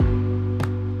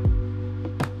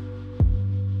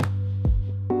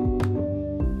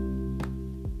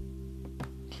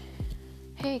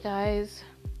guys,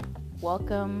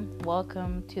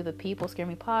 welcome to the People Scare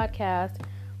Me podcast.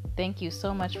 Thank you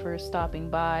so much for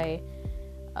stopping by.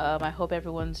 I hope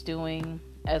everyone's doing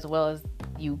as well as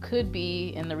you could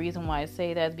be, and the reason why I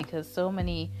say that is because so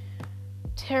many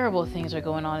terrible things are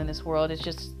going on in this world. It's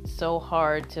just so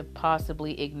hard to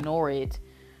possibly ignore it,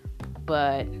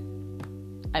 but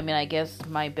I guess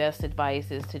my best advice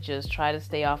is to just try to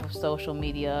stay off of social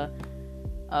media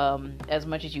as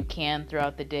much as you can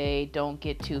throughout the day. Don't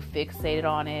get too fixated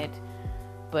on it.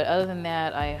 But other than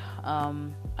that, I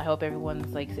hope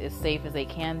everyone's like as safe as they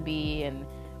can be and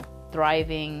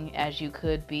thriving as you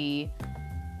could be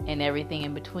and everything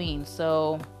in between.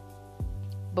 So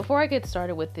before I get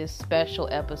started with this special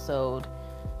episode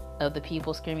of the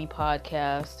People Scare Me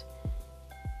podcast,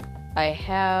 I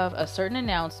have a certain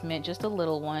announcement, just a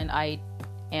little one. I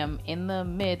am in the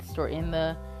midst or in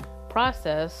the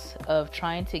process of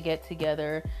trying to get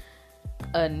together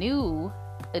a new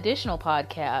additional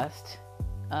podcast,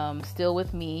 still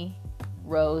with me,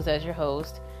 Rose, as your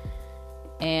host.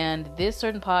 And this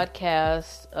certain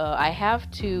podcast, I have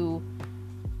to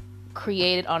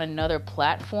create it on another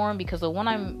platform because the one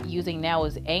I'm using now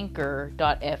is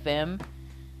Anchor.fm,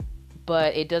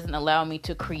 but it doesn't allow me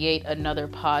to create another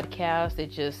podcast.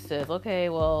 It just says, okay,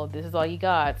 well, this is all you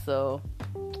got, so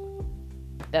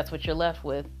that's what you're left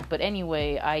with. But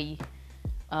anyway,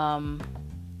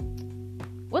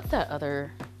 what's that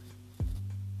other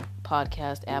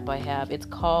podcast app I have? It's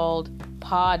called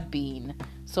Podbean.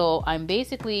 So I'm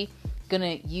basically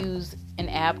gonna use an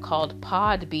app called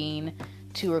Podbean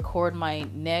to record my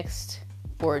next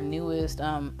or newest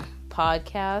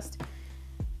podcast,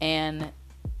 and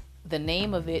the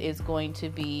name of it is going to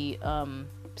be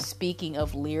Speaking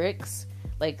of Lyrics.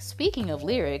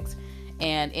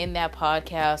 And in that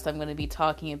podcast, I'm going to be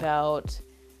talking about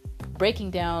breaking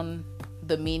down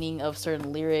the meaning of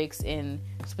certain lyrics in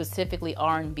specifically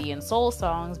R&B and soul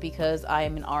songs, because I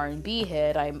am an R&B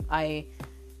head. I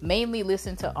mainly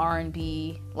listen to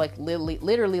R&B like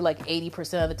literally like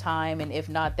 80% of the time, and if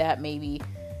not that, maybe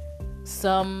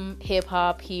some hip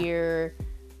hop here,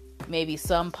 maybe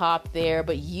some pop there,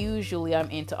 but usually I'm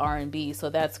into R&B.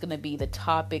 So that's going to be the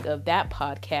topic of that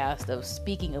podcast, of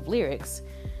Speaking of Lyrics.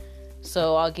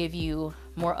 So I'll give you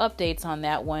more updates on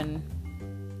that one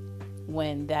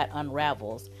when that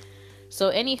unravels.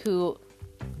 So anywho,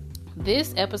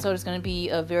 this episode is going to be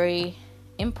a very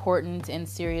important and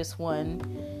serious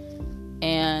one.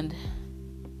 And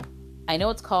I know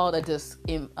it's called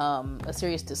a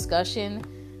serious discussion,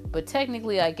 but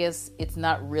technically I guess it's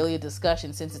not really a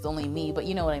discussion since it's only me, but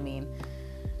you know what I mean.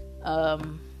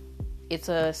 It's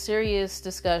a serious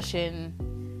discussion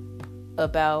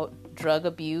about drug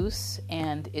abuse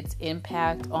and its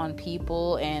impact on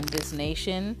people and this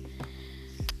nation.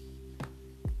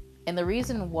 And the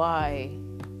reason why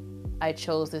I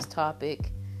chose this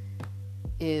topic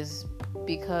is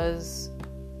because,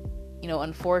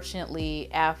 unfortunately,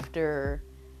 after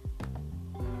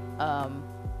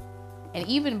and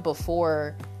even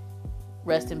before,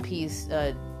 rest in peace,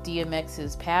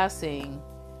 DMX's passing,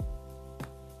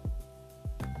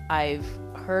 I've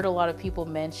heard a lot of people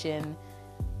mention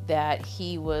that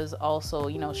he was also,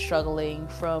 struggling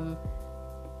from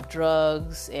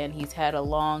drugs, and he's had a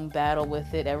long battle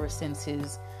with it ever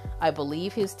since I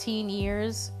believe his teen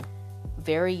years,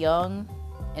 very young.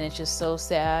 And it's just so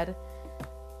sad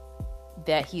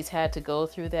that he's had to go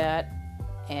through that.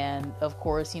 And of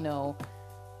course,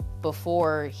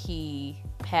 before he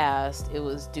passed, it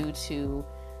was due to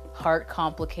heart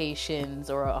complications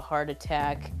or a heart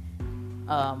attack.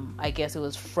 I guess it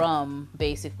was from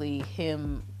basically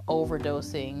him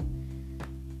overdosing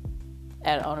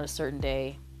on a certain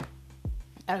day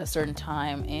at a certain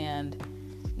time. And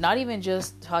not even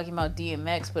just talking about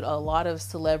DMX, but a lot of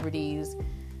celebrities,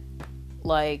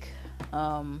 like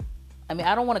I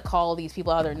don't want to call these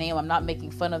people out their name. I'm not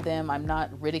making fun of them. I'm not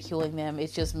ridiculing them.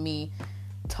 It's just me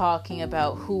talking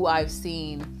about who I've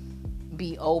seen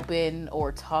be open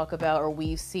or talk about, or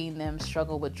we've seen them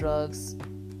struggle with drugs,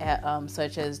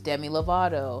 such as Demi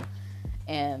Lovato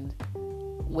and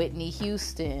Whitney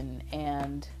Houston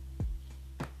and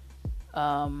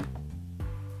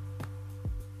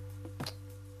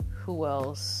who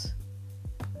else?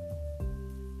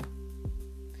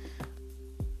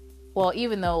 Well,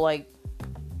 even though, like,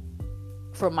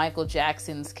 for Michael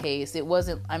Jackson's case,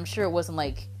 I'm sure it wasn't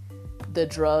like the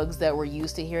drugs that we're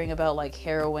used to hearing about, like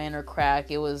heroin or crack.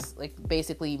 It was like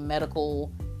basically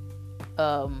medical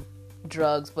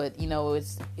drugs, but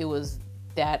it was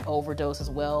that overdose as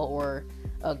well, or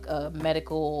a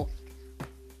medical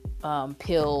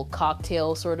pill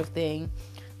cocktail sort of thing.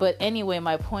 But anyway,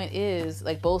 my point is,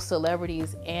 like, both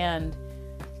celebrities and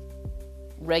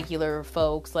regular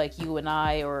folks like you and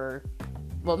I, or,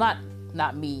 well,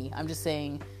 not me, I'm just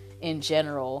saying in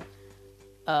general,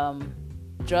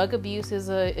 drug abuse is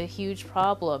a huge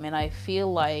problem. And I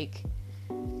feel like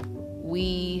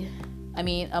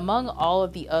among all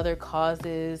of the other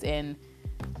causes and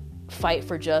fight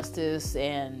for justice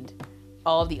and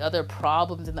all of the other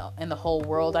problems in the whole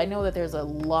world, I know that there's a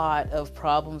lot of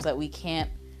problems that we can't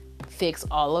fix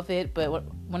all of it, but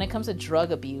when it comes to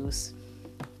drug abuse,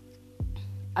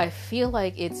 I feel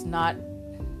like it's not,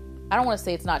 I don't want to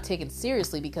say it's not taken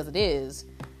seriously, because it is,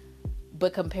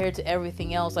 but compared to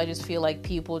everything else, I just feel like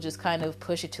people just kind of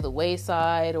push it to the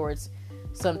wayside, or it's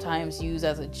sometimes used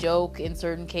as a joke in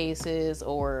certain cases,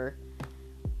 or,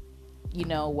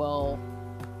 well,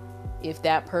 if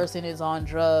that person is on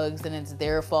drugs, then it's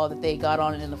their fault that they got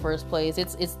on it in the first place.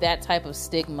 It's that type of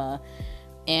stigma.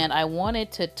 And I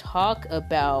wanted to talk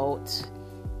about,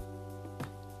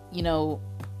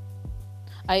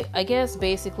 I guess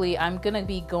basically I'm going to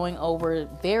be going over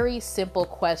very simple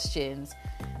questions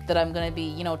that I'm going to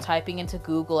be, typing into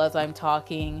Google as I'm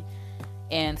talking,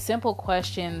 and simple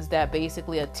questions that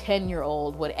basically a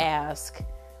 10-year-old would ask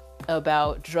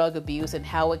about drug abuse and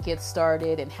how it gets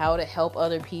started and how to help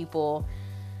other people.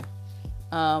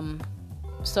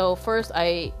 So first,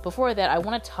 before that, I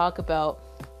want to talk about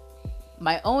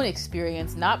my own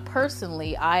experience. Not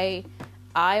personally, I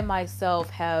myself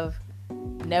have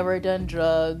never done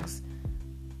drugs,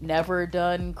 never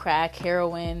done crack,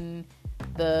 heroin,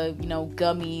 the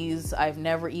gummies. I've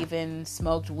never even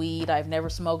smoked weed. I've never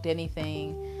smoked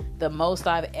anything. The most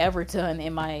I've ever done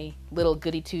in my little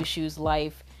goody two shoes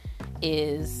life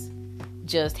is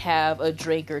just have a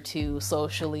drink or two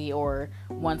socially, or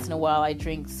once in a while I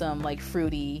drink some like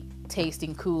fruity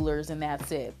tasting coolers, and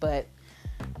that's it. But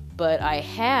I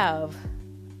have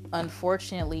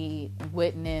unfortunately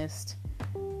witnessed,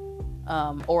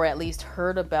 or at least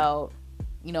heard about,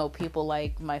 people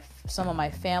like some of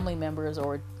my family members,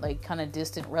 or like kind of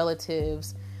distant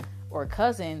relatives or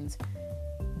cousins,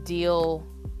 deal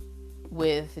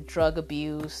with drug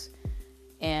abuse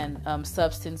and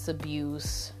substance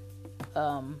abuse.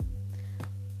 And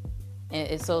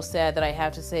it's so sad that I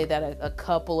have to say that a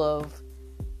couple of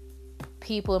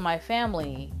people in my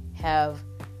family have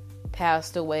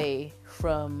passed away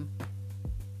from,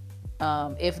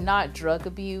 if not drug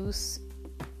abuse,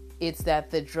 it's that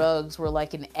the drugs were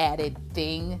like an added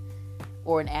thing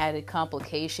or an added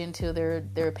complication to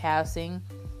their passing.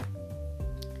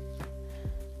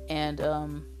 And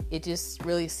it just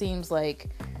really seems like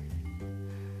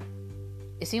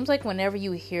whenever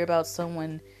you hear about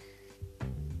someone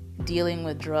dealing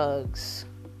with drugs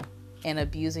and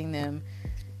abusing them,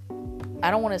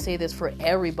 I don't want to say this for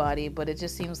everybody, but it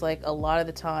just seems like a lot of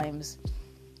the times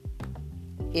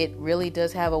it really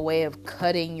does have a way of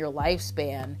cutting your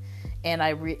lifespan. And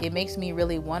it makes me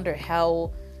really wonder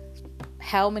how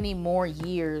many more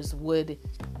years would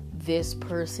this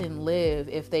person live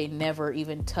if they never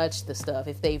even touched the stuff,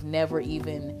 if they've never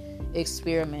even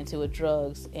experimented with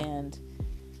drugs. And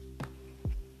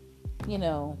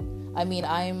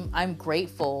I'm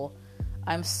grateful.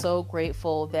 I'm so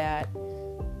grateful that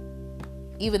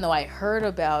even though I heard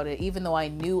about it, even though I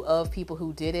knew of people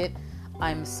who did it,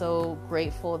 I'm so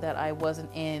grateful that I wasn't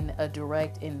in a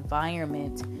direct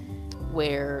environment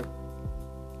where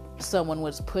someone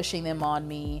was pushing them on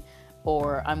me,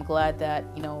 or I'm glad that,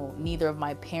 neither of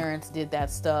my parents did that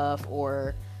stuff,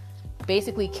 or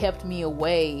basically kept me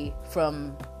away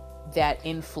from that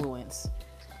influence.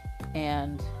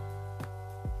 And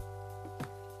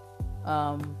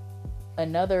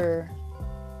another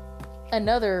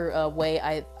way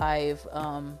I've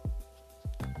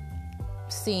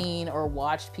seen or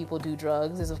watched people do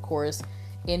drugs is, of course,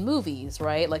 in movies,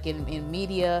 right? Like in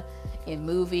media, in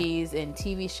movies, in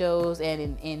TV shows,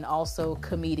 and in also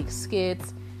comedic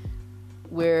skits,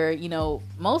 where,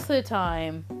 most of the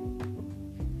time,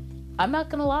 I'm not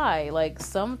gonna lie, like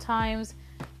sometimes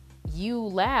you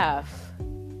laugh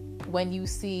when you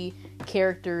see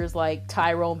characters like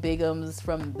Tyrone Biggums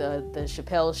from the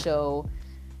Chappelle Show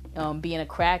being a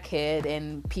crackhead,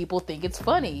 and people think it's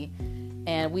funny,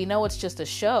 and we know it's just a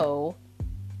show,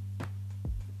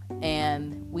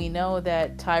 and we know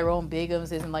that Tyrone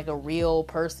Biggums isn't like a real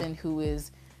person who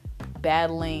is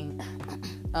battling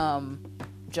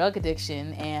drug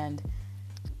addiction. And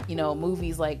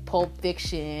movies like Pulp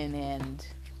Fiction and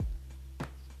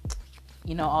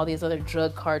all these other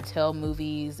drug cartel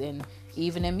movies, and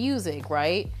even in music,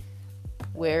 right?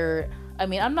 Where,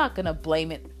 I'm not gonna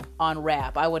blame it on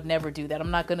rap. I would never do that.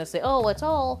 I'm not gonna say, oh, it's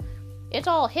all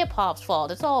hip hop's fault.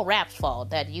 It's all rap's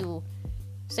fault that you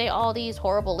say all these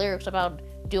horrible lyrics about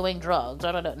doing drugs.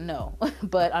 I don't know.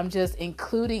 But I'm just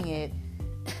including it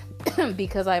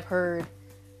because I've heard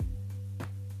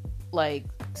like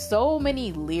so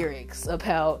many lyrics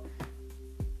about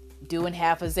doing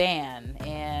half a Xan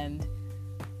and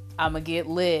I'ma get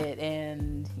lit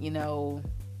and, you know,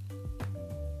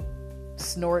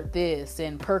 snort this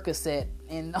and Percocet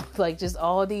and like just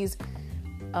all these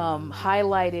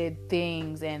highlighted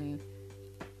things and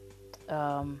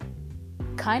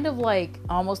kind of like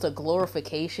almost a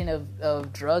glorification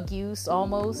of drug use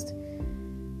almost.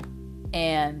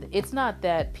 And it's not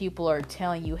that people are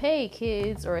telling you, hey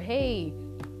kids, or hey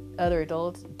other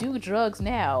adults, do drugs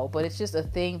now, but it's just a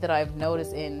thing that I've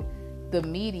noticed in the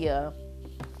media,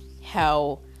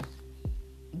 how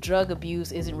drug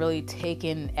abuse isn't really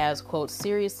taken as quote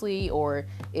seriously, or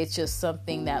it's just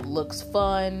something that looks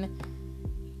fun.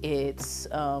 It's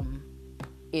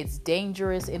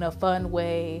dangerous in a fun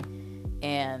way,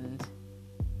 and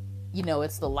you know,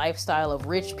 it's the lifestyle of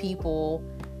rich people.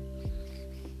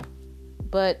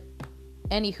 But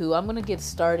anywho, I'm gonna get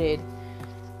started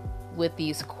with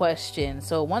these questions.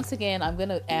 So once again, I'm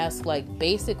gonna ask like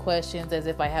basic questions as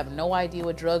if I have no idea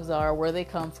what drugs are, where they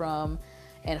come from,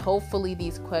 and hopefully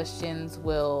these questions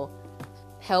will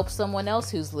help someone else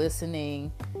who's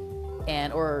listening,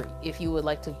 and or if you would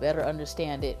like to better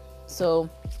understand it. So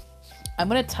I'm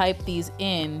gonna type these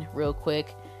in real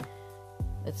quick.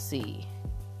 Let's see.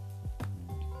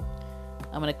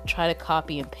 I'm going to try to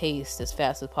copy and paste as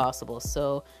fast as possible.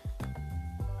 So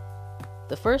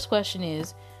the first question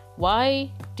is,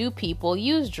 why do people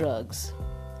use drugs?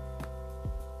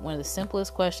 One of the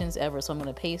simplest questions ever. So I'm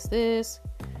going to paste this.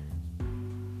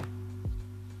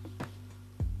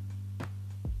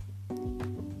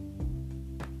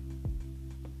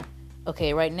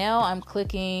 Okay, right now I'm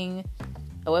clicking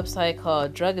a website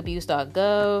called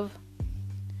drugabuse.gov.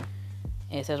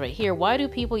 And it says right here, why do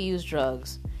people use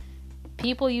drugs?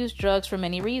 People use drugs for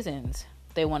many reasons.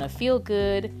 They want to feel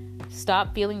good,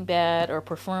 stop feeling bad, or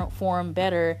perform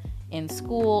better in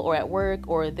school or at work,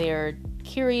 or they're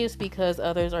curious because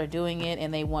others are doing it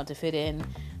and they want to fit in.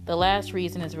 The last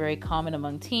reason is very common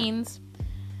among teens.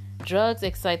 Drugs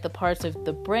excite the parts of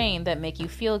the brain that make you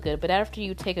feel good, but after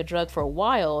you take a drug for a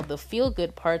while, the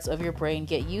feel-good parts of your brain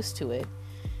get used to it.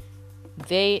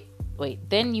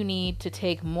 Then you need to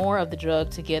take more of the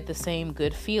drug to get the same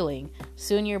good feeling.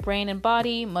 Soon your brain and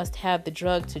body must have the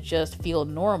drug to just feel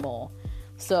normal.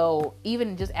 So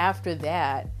even just after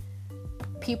that,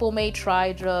 people may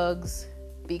try drugs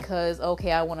because,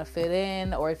 okay, I want to fit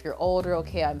in, or if you're older,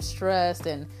 okay, I'm stressed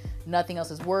and nothing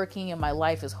else is working and my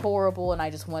life is horrible and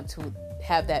I just want to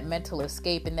have that mental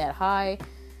escape and that high.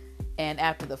 And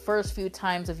after the first few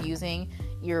times of using,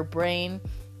 your brain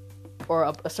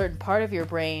or a certain part of your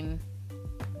brain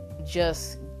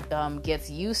just gets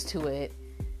used to it.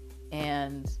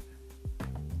 And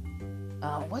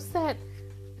what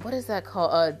is that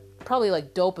called? Probably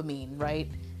like dopamine, right?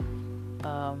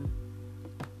 Am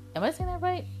I saying that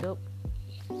right?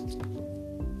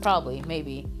 Probably,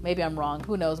 maybe I'm wrong,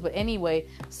 who knows. But anyway,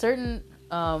 certain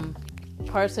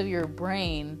parts of your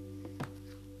brain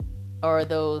are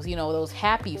those, you know, those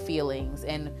happy feelings.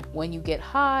 And when you get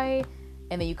high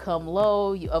and then you come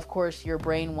low, of course your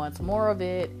brain wants more of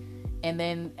it. And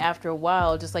then after a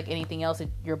while, just like anything else,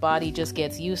 your body just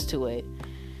gets used to it.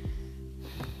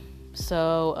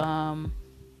 So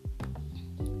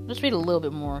let's read a little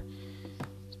bit more.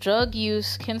 Drug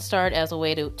use can start as a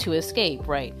way to escape,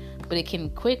 right? But it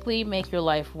can quickly make your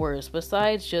life worse.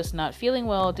 Besides just not feeling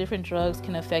well, different drugs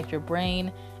can affect your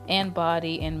brain and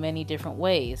body in many different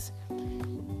ways.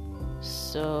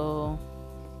 So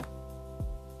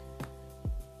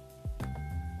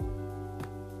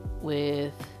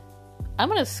I'm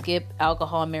going to skip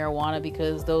alcohol and marijuana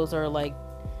because those are like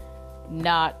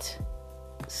not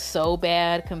so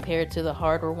bad compared to the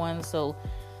harder ones. So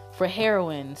for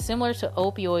heroin, similar to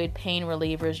opioid pain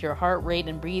relievers, your heart rate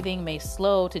and breathing may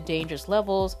slow to dangerous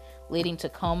levels, leading to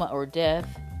coma or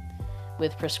death.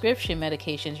 With prescription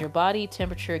medications, your body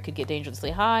temperature could get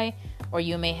dangerously high, or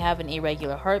you may have an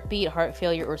irregular heartbeat, heart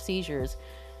failure, or seizures.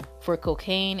 For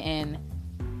cocaine and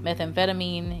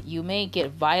methamphetamine, you may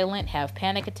get violent, have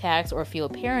panic attacks, or feel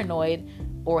paranoid,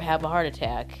 or have a heart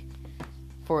attack.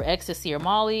 For ecstasy or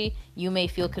Molly, you may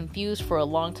feel confused for a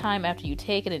long time after you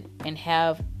take it and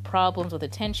have problems with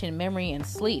attention, memory, and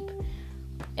sleep.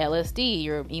 LSD,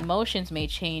 your emotions may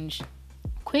change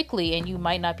quickly and you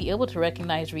might not be able to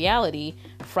recognize reality.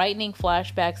 Frightening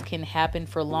flashbacks can happen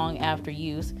for long after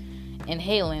use.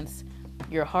 Inhalants,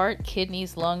 your heart,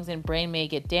 kidneys, lungs, and brain may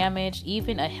get damaged.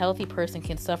 Even a healthy person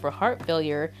can suffer heart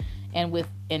failure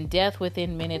and death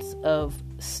within minutes of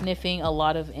sniffing a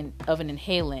lot of an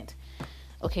inhalant.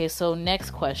 Okay, so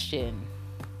next question.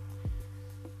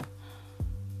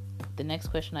 The next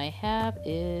question I have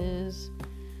is,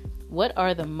 what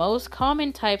are the most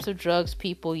common types of drugs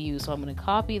people use? So I'm going to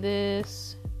copy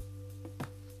this.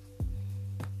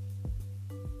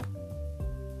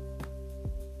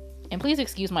 And please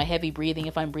excuse my heavy breathing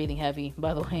if I'm breathing heavy,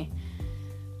 by the way.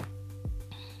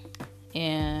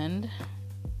 And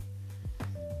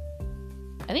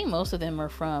I think most of them are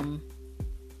from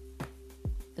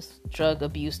this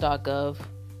drugabuse.gov.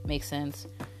 Makes sense.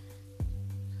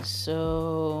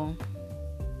 So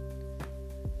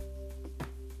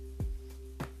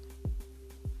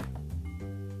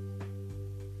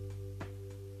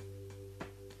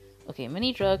okay,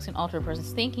 many drugs can alter a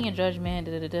person's thinking and judgment.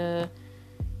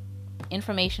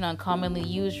 Information on commonly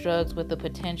used drugs with the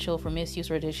potential for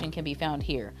misuse or addiction can be found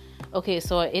here. Okay,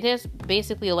 so it is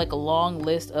basically like a long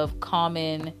list of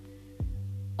common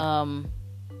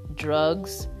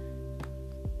drugs,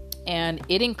 and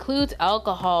it includes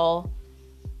alcohol,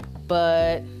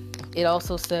 but it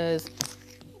also says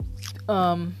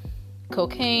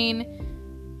cocaine,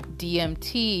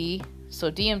 DMT.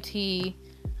 So DMT,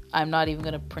 I'm not even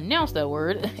going to pronounce that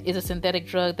word, is a synthetic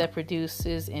drug that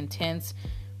produces intense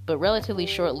but relatively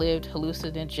short-lived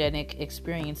hallucinogenic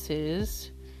experiences.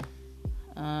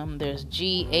 There's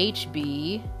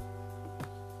GHB,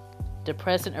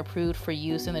 depressant approved for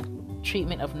use in the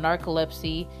treatment of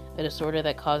narcolepsy, a disorder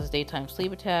that causes daytime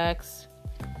sleep attacks.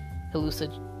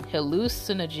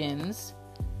 Hallucinogens,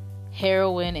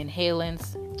 heroin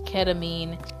inhalants,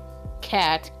 ketamine,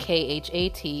 KAT,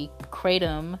 K-H-A-T,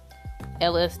 kratom,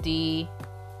 LSD.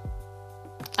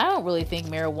 I don't really think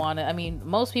marijuana, I mean,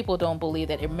 most people don't believe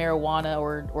that marijuana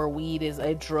or weed is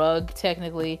a drug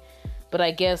technically, but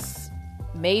I guess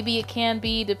maybe it can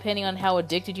be depending on how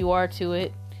addicted you are to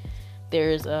it.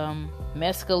 There's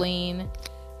mescaline,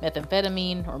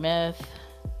 methamphetamine or meth,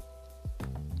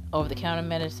 over-the-counter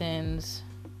medicines,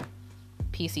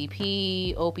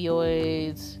 PCP,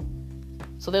 opioids.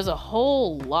 So there's a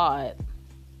whole lot.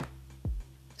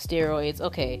 Steroids.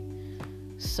 Okay.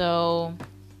 So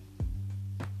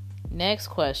next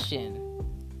question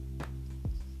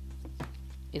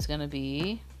is going to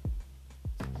be,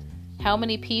 how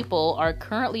many people are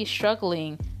currently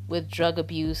struggling with drug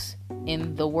abuse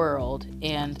in the world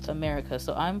and America?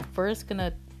 So I'm first going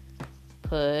to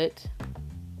put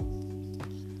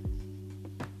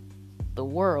the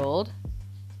world.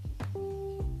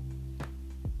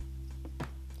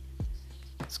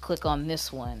 Let's click on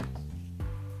this one.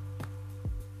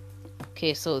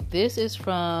 Okay, so this is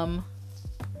from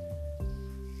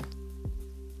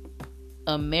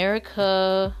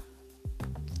America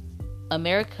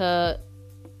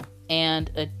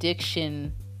and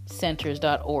Addiction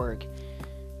Centers.org.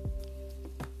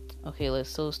 Okay,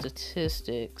 let's show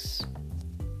statistics.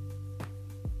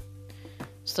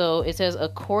 So it says,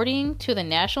 according to the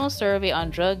National Survey on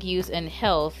Drug Use and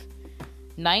Health,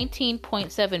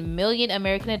 19.7 million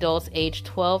American adults aged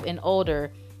 12 and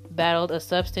older battled a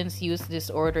substance use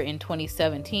disorder in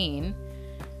 2017.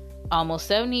 Almost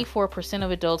 74%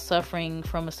 of adults suffering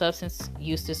from a substance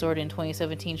use disorder in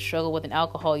 2017 struggle with an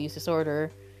alcohol use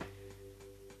disorder.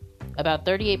 About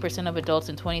 38% of adults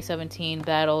in 2017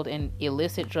 battled an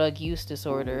illicit drug use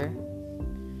disorder.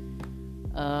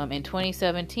 In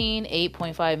 2017,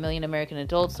 8.5 million American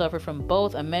adults suffered from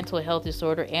both a mental health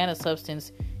disorder and a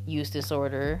substance use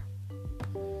disorder.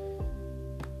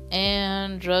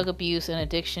 And drug abuse and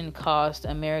addiction cost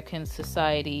American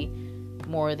society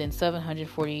more than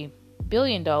 $740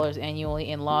 billion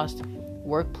annually in lost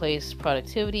workplace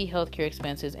productivity, healthcare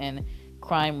expenses, and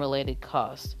crime-related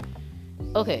costs.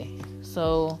 Okay,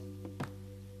 so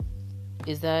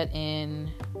is that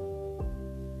in...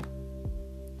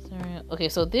 Okay,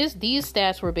 so these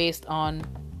stats were based on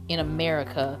in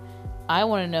America. I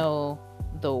want to know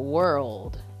the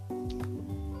world.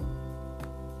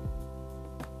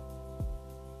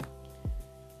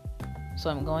 So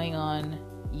I'm going on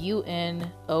UNODC.org,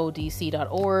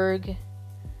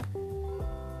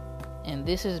 and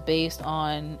this is based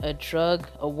on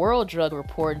a world drug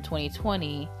report in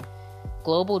 2020.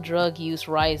 Global drug use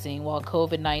rising while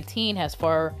COVID-19 has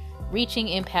far-reaching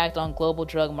impact on global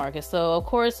drug markets. So of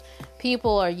course,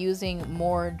 people are using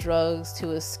more drugs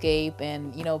to escape,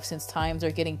 and since times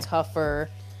are getting tougher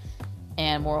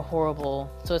and more horrible.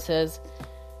 So it says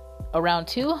around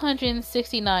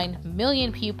 269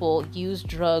 million people used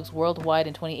drugs worldwide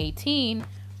in 2018,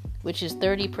 which is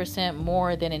 30%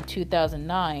 more than in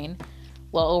 2009,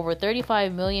 while over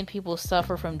 35 million people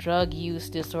suffer from drug use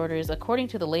disorders, according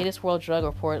to the latest World Drug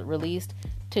Report released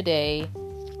today,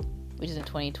 which is in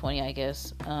 2020, I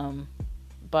guess,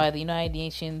 by the United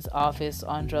Nations Office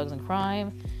on Drugs and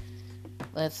Crime.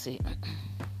 Let's see.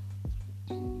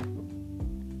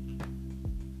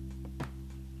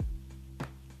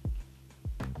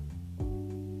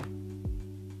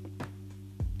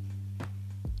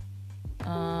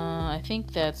 I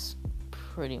think that's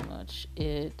pretty much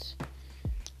it.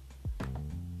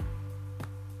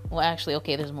 Well, actually,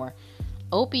 okay, there's more.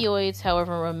 Opioids,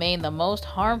 however, remain the most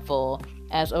harmful,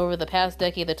 as over the past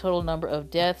decade, the total number of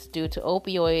deaths due to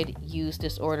opioid use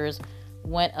disorders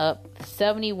went up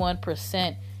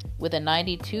 71%, with a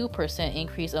 92%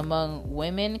 increase among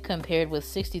women compared with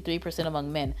 63%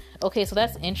 among men. Okay, so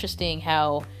that's interesting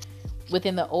how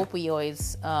within the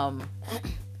opioids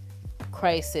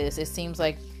crisis, it seems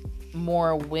like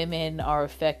more women are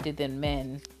affected than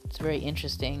men. It's very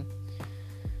interesting.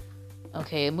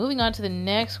 Okay, moving on to the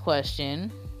next question.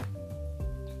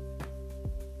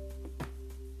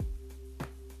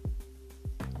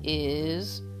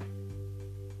 Is,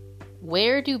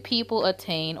 where do people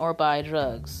attain or buy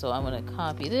drugs? So I'm going to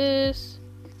copy this.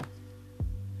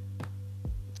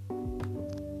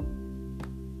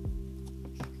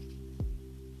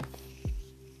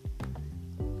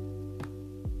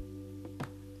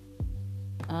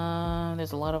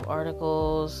 There's a lot of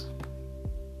articles.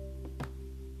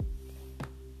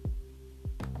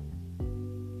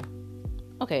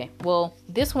 Okay, well,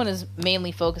 this one is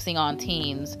mainly focusing on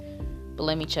teens, but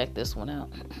let me check this one out.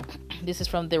 This is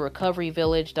from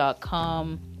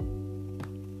therecoveryvillage.com.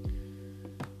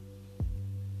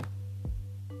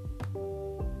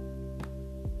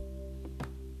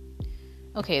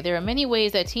 Okay, there are many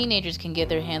ways that teenagers can get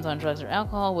their hands on drugs or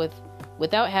alcohol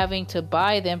without having to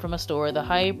buy them from a store. The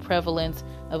high prevalence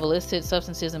of illicit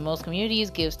substances in most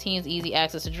communities gives teens easy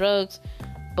access to drugs,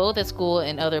 both at school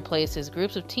and other places.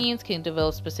 Groups of teens can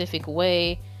develop a specific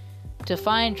way to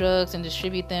find drugs and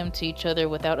distribute them to each other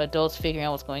without adults figuring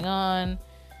out what's going on.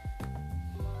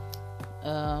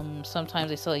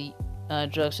 Sometimes they sell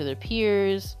drugs to their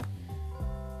peers.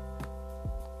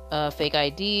 Fake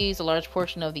IDs, a large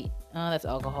portion of the... that's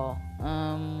alcohol.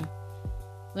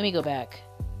 Let me go back.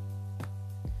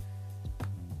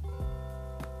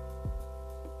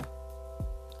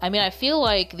 I mean, I feel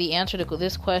like the answer to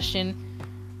this question,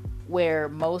 where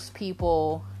most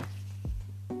people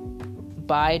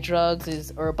buy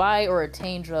drugs buy or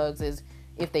attain drugs, is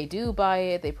if they do buy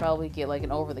it, they probably get like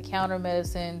an over-the-counter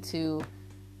medicine to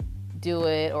do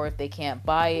it, or if they can't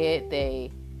buy it,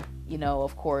 they,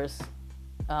 of course,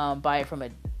 buy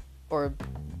it or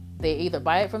they either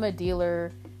buy it from a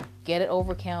dealer, get it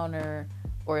over-counter,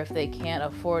 or if they can't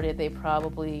afford it, they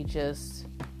probably just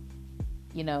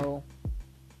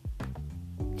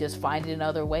find it in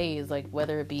other ways, like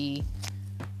whether it be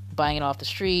buying it off the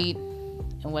street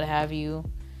and what have you.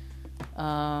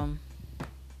 Let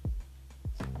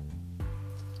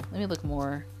me look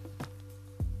more.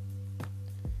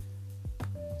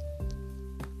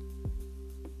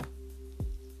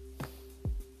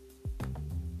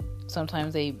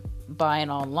 Sometimes they buy it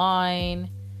online.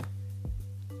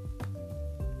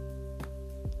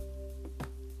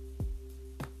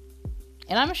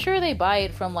 And I'm sure they buy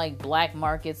it from like black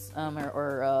markets,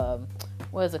 or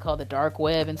what is it called? The dark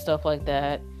web and stuff like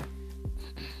that.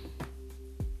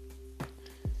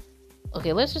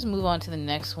 Okay, let's just move on to the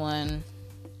next one,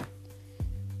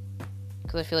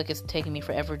 because I feel like it's taking me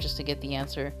forever just to get the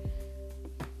answer.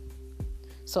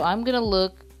 So I'm going to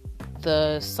look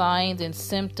the signs and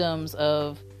symptoms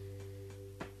of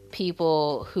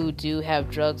people who do have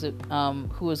drugs,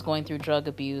 who is going through drug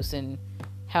abuse, and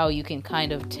how you can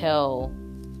kind of tell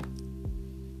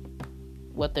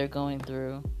what they're going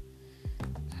through.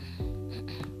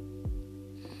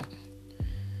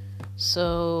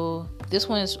 So this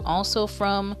one is also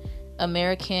from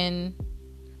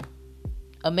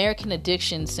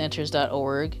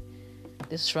AmericanAddictionCenters.org.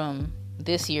 This is from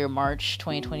this year, March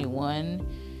 2021.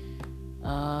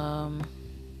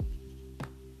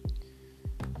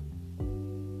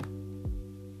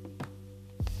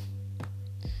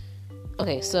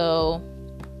 Okay, so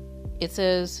it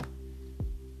says,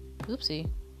 oopsie,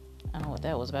 I don't know what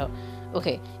that was about.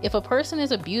 Okay, if a person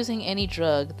is abusing any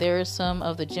drug, there are some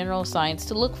of the general signs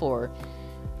to look for.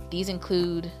 These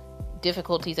include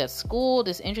difficulties at school,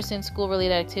 disinterest in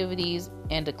school-related activities,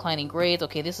 and declining grades.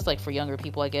 Okay, this is like for younger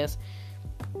people, I guess.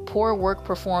 Poor work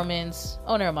performance.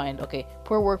 Oh, never mind. Okay,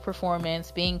 poor work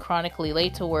performance, being chronically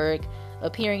late to work,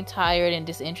 appearing tired and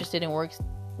disinterested in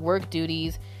work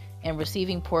duties, and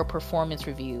receiving poor performance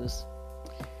reviews.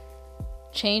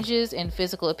 Changes in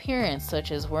physical appearance,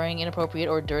 such as wearing inappropriate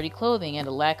or dirty clothing and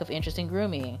a lack of interest in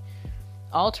grooming.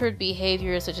 Altered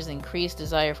behavior, such as increased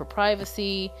desire for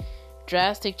privacy,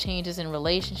 drastic changes in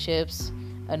relationships,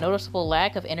 a noticeable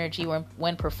lack of energy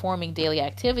when performing daily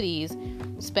activities,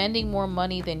 spending more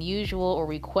money than usual, or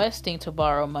requesting to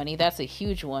borrow money. That's a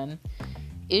huge one.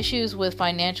 Issues with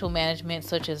financial management,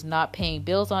 such as not paying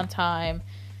bills on time,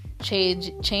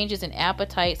 changes in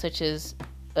appetite, such as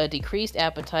a decreased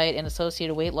appetite and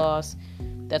associated weight loss.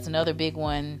 That's another big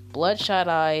one. Bloodshot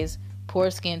eyes, poor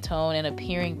skin tone, and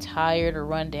appearing tired or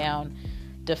run down.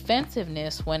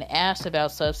 Defensiveness when asked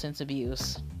about substance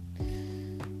abuse.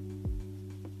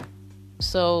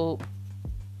 So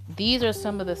these are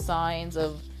some of the signs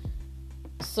of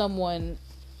someone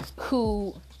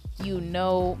who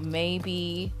may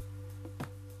be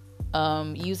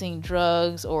using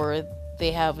drugs, or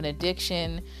they have an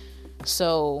addiction.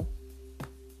 So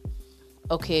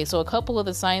a couple of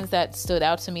the signs that stood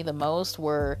out to me the most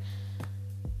were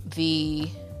the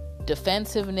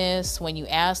defensiveness when you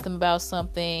ask them about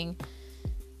something,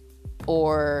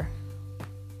 or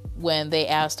when they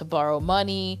ask to borrow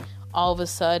money all of a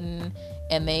sudden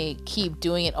and they keep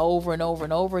doing it over and over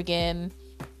and over again.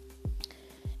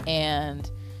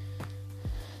 And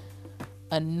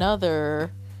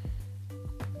another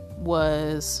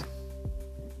was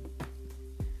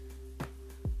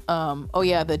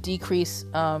the decrease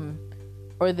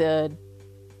the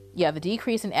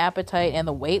decrease in appetite and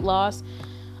the weight loss.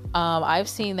 I've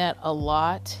seen that a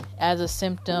lot as a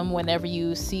symptom whenever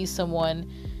you see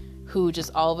someone who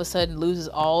just all of a sudden loses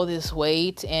all this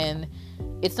weight. And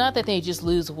it's not that they just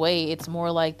lose weight, it's more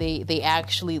like they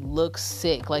actually look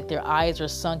sick, like their eyes are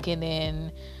sunken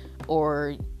in,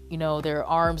 or their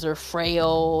arms are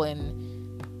frail,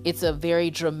 and it's a very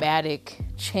dramatic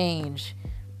change.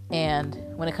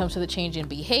 And when it comes to the change in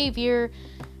behavior,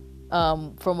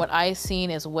 from what I've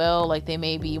seen as well, like they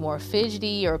may be more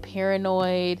fidgety or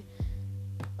paranoid.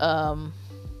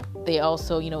 They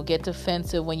also, get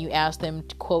defensive when you ask them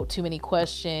to quote too many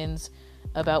questions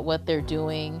about what they're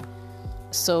doing.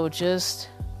 So just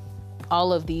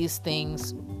all of these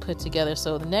things put together.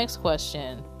 So the next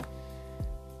question.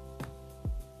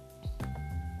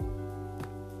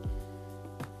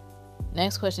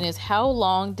 Next question is, how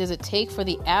long does it take for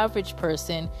the average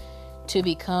person to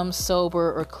become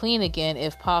sober or clean again,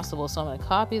 if possible? So I'm going to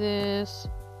copy this.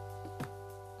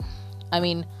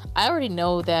 I already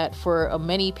know that for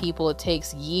many people it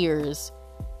takes years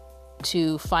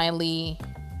to finally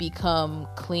become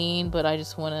clean, but I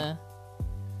just want to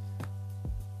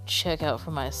check out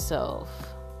for myself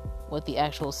what the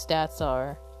actual stats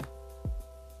are.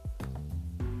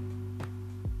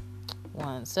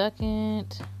 1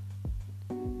 second.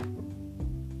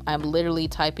 I'm literally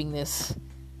typing this,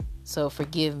 so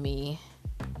forgive me.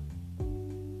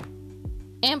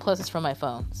 And plus it's from my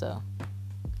phone, so.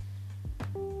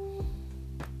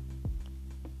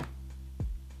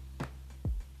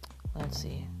 Let's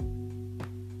see.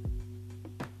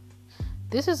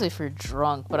 This is if you're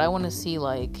drunk, but I want to see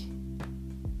like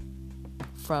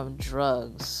from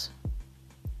drugs.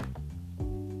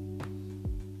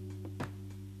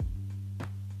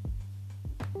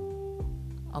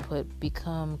 I'll put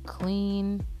become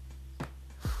clean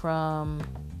from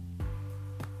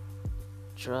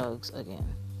drugs again.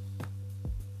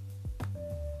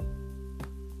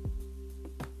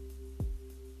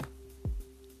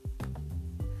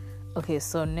 Okay,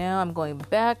 so now I'm going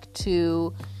back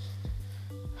to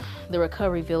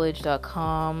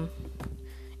therecoveryvillage.com.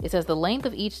 It says the length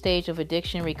of each stage of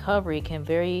addiction recovery can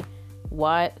vary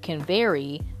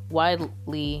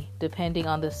widely depending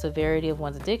on the severity of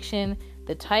one's addiction,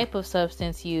 the type of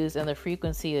substance used, and the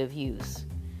frequency of use.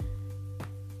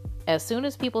 As soon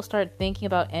as people start thinking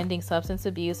about ending substance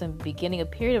abuse and beginning a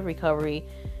period of recovery,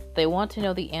 they want to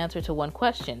know the answer to one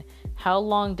question: how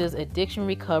long does addiction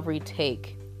recovery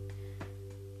take?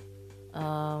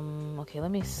 Okay,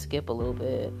 let me skip a little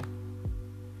bit.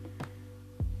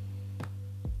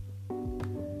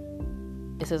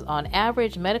 It says, on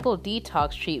average, medical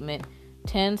detox treatment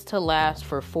tends to last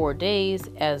for 4 days,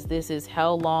 as this is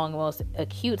how long most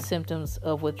acute symptoms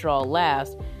of withdrawal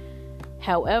last.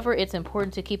 However, it's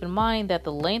important to keep in mind that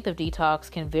the length of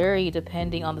detox can vary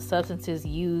depending on the substances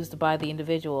used by the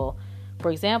individual.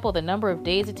 For example, the number of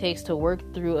days it takes to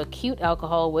work through acute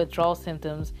alcohol withdrawal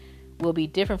symptoms will be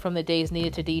different from the days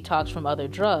needed to detox from other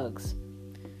drugs.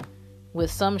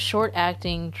 With some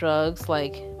short-acting drugs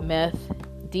like meth,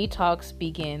 detox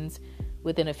begins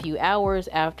within a few hours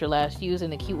after last use,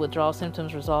 and acute withdrawal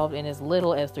symptoms resolve in as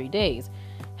little as 3 days.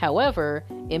 However,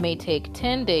 it may take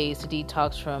 10 days to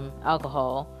detox from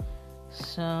alcohol.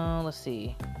 So, let's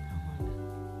see.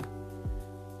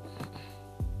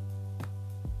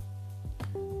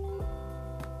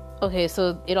 Okay,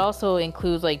 so it also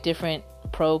includes like different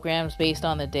programs based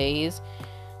on the days.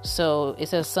 So it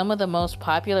says some of the most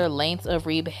popular lengths of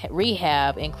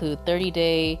rehab include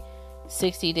 30-day,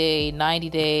 60-day,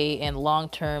 90-day, and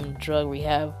long-term drug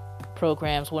rehab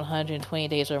programs, 120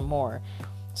 days or more.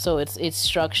 So it's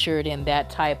structured in that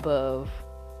type of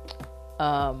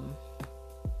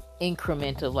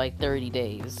increment of like 30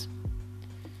 days.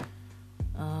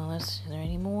 Is there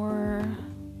any more?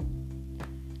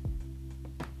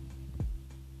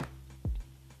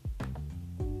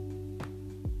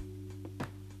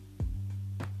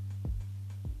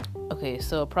 Okay,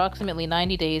 so approximately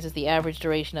 90 days is the average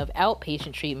duration of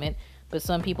outpatient treatment, but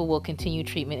some people will continue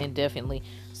treatment indefinitely.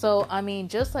 So, I mean,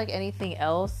 just like anything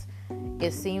else,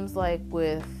 it seems like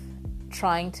with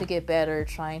trying to get better,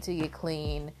 trying to get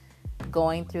clean,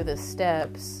 going through the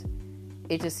steps,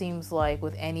 it just seems like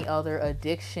with any other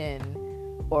addiction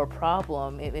or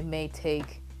problem, it may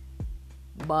take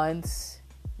months,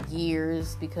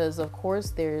 years, because of course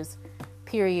there's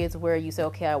periods where you say,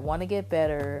 okay, I want to get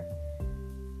better,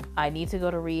 I need to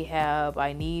go to rehab,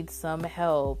 I need some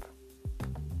help.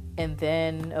 And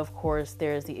then, of course,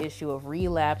 there's the issue of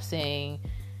relapsing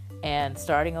and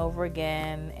starting over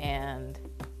again and,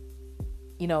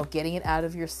 getting it out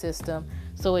of your system.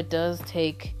 So it does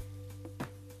take,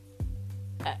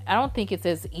 I don't think it's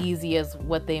as easy as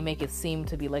what they make it seem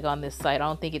to be like on this site. I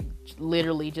don't think it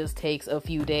literally just takes a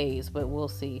few days, but we'll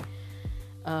see.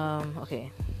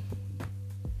 Okay.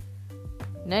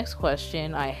 Next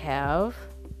question I have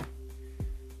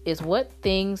is, what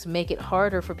things make it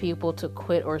harder for people to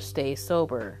quit or stay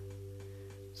sober?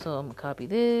 So I'm going to copy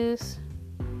this.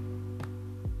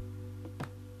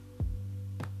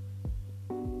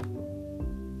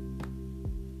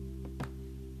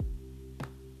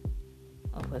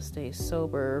 I'll put stay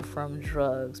sober from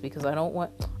drugs because I don't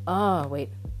want... wait.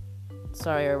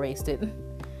 Sorry, I erased it.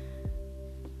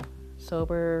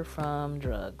 Sober from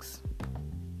drugs.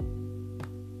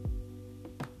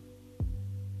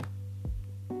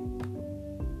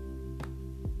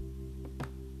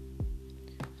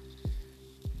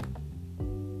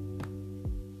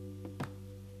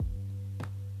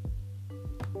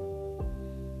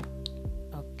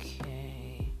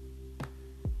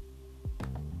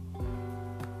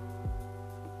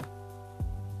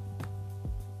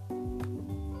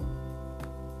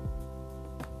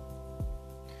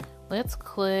 Let's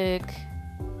click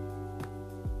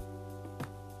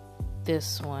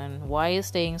this one. Why is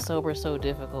staying sober so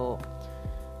difficult?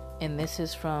 And this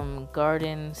is from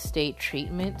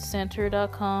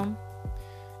GardenStateTreatmentCenter.com.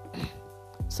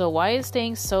 So why is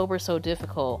staying sober so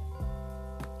difficult?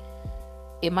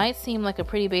 It might seem like a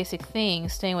pretty basic thing,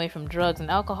 staying away from drugs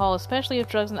and alcohol, especially if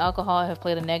drugs and alcohol have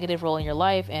played a negative role in your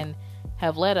life and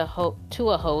have led to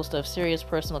a host of serious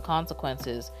personal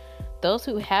consequences. Those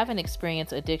who haven't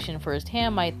experienced addiction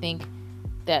firsthand might think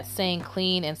that staying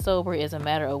clean and sober is a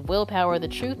matter of willpower. The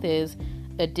truth is,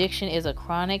 addiction is a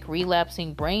chronic,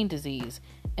 relapsing brain disease,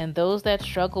 and those that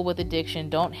struggle with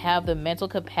addiction don't have the mental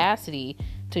capacity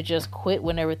to just quit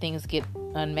whenever things get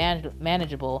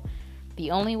unmanageable.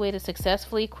 The only way to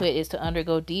successfully quit is to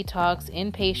undergo detox,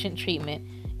 inpatient treatment,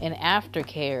 and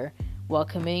aftercare while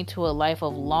committing to a life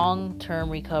of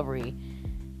long-term recovery.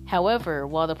 However,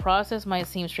 while the process might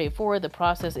seem straightforward, the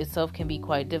process itself can be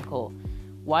quite difficult.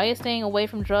 Why is staying away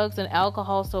from drugs and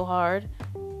alcohol so hard?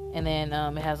 And then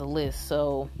it has a list.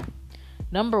 So,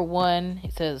 number 1,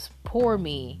 it says, poor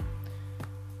me.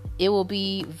 It will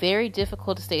be very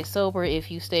difficult to stay sober if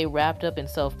you stay wrapped up in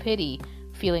self-pity.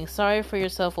 Feeling sorry for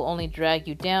yourself will only drag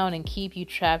you down and keep you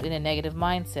trapped in a negative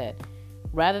mindset.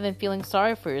 Rather than feeling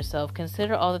sorry for yourself,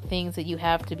 consider all the things that you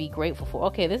have to be grateful for.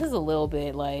 Okay, this is a little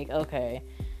bit like,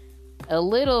 a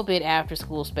little bit after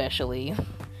school especially.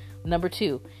 Number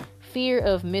 2, fear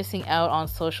of missing out on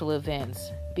social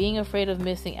events. Being afraid of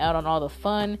missing out on all the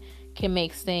fun can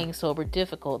make staying sober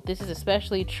difficult. This is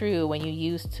especially true when you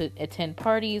used to attend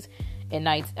parties and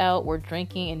nights out where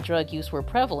drinking and drug use were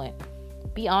prevalent.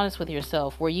 Be honest with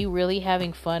yourself. Were you really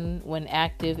having fun when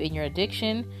active in your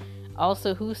addiction?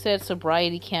 Also, who said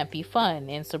sobriety can't be fun?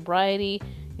 In sobriety,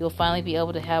 you'll finally be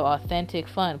able to have authentic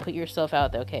fun. Put yourself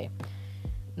out there. Okay.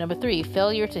 Number 3,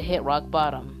 failure to hit rock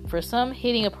bottom. For some,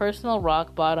 hitting a personal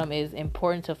rock bottom is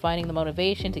important to finding the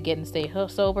motivation to get and stay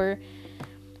sober.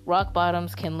 Rock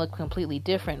bottoms can look completely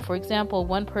different. For example,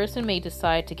 one person may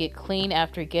decide to get clean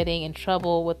after getting in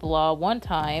trouble with the law one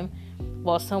time,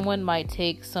 while someone might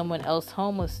take someone else's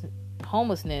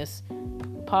homelessness,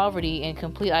 poverty, and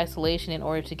complete isolation in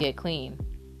order to get clean.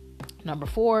 Number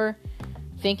 4,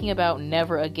 thinking about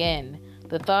never again.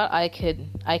 The thought I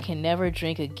can never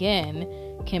drink again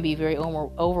can be very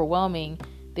overwhelming.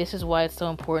 This is why it's so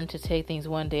important to take things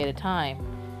one day at a time.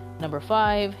 Number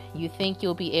 5, you think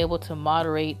you'll be able to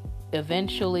moderate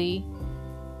eventually.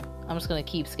 I'm just going to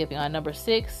keep skipping on. Number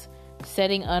 6,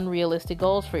 setting unrealistic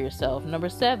goals for yourself. Number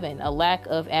 7, a lack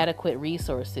of adequate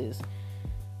resources.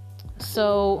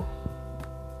 So,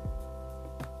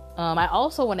 I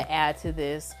also want to add to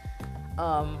this,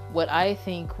 what I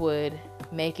think would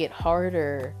make it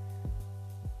harder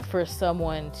for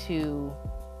someone to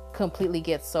completely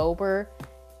get sober.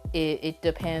 It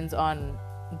depends on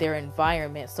their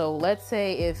environment. So let's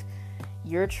say if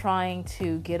you're trying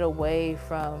to get away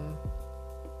from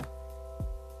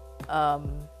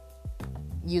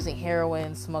using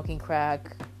heroin, smoking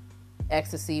crack,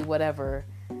 ecstasy, whatever,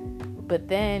 but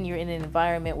then you're in an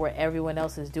environment where everyone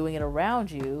else is doing it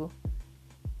around you,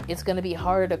 it's going to be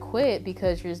harder to quit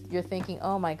because you're thinking,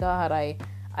 oh my God,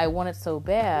 I want it so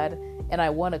bad and I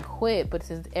want to quit, but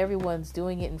since everyone's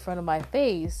doing it in front of my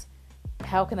face,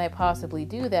 how can I possibly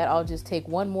do that? I'll just take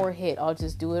one more hit. I'll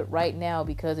just do it right now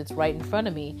because it's right in front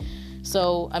of me.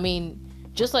 So, I mean,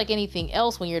 just like anything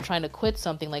else, when you're trying to quit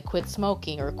something, like quit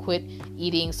smoking or quit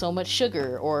eating so much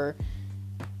sugar or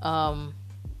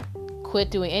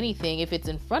quit doing anything, if it's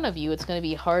in front of you, it's going to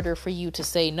be harder for you to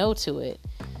say no to it.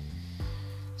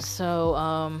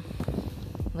 So,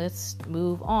 let's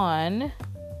move on.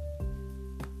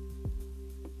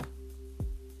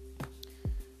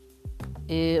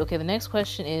 Okay, the next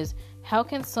question is, how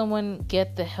can someone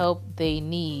get the help they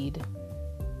need?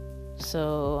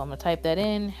 So I'm going to type that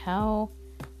in. How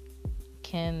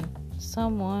can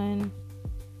someone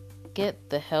get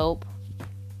the help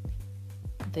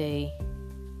they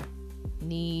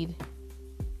need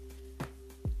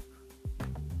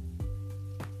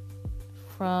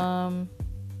from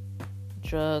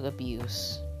drug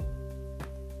abuse?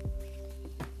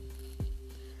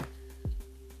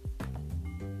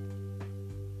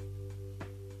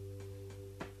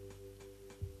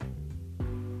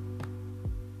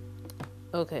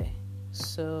 Okay,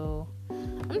 so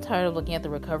I'm tired of looking at the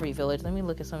Recovery Village. Let me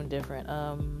look at something different.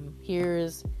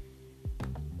 Here's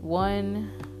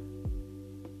one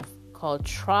called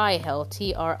Try Health,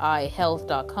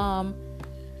 TRI-Health.com.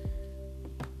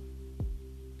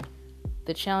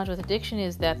 The challenge with addiction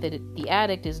is that the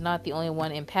addict is not the only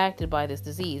one impacted by this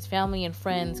disease. Family and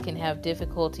friends can have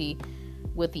difficulty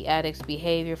with the addict's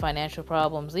behavior, financial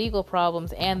problems, legal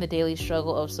problems, and the daily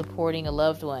struggle of supporting a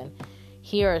loved one.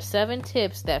 Here are 7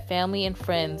 tips that family and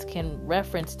friends can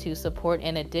reference to support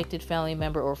an addicted family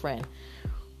member or friend.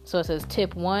 So it says,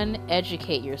 tip 1,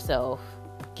 educate yourself.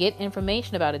 Get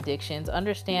information about addictions.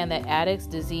 Understand the addict's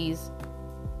disease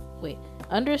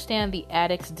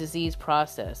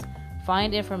process.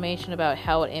 Find information about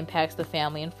how it impacts the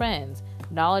family and friends.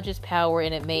 Knowledge is power,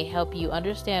 and it may help you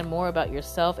understand more about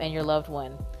yourself and your loved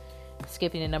one.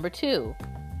 Skipping to number 2,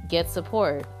 get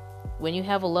support. When you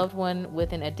have a loved one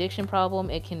with an addiction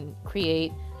problem, it can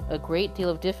create a great deal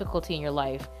of difficulty in your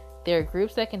life. There are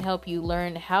groups that can help you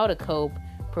learn how to cope,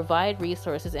 provide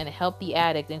resources, and help the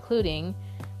addict, including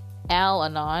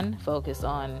Al-Anon, focus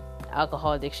on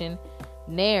alcohol addiction,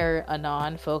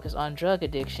 Ner-Anon, focus on drug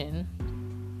addiction.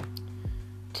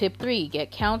 Tip 3,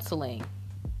 get counseling.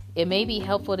 It may be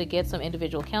helpful to get some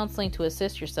individual counseling to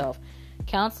assist yourself.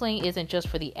 Counseling isn't just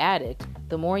for the addict.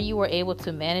 The more you are able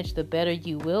to manage, the better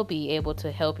you will be able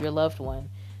to help your loved one.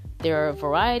 There are a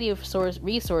variety of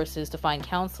resources to find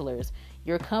counselors.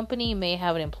 Your company may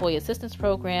have an employee assistance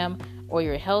program, or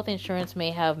your health insurance may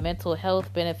have mental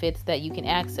health benefits that you can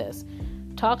access.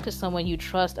 Talk to someone you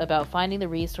trust about finding the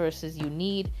resources you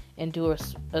need and do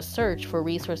a search for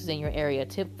resources in your area.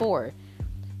 Tip 4,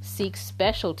 seek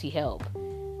specialty help.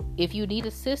 If you need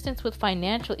assistance with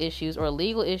financial issues or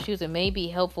legal issues, it may be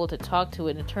helpful to talk to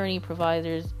an attorney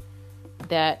providers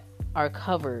that are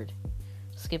covered.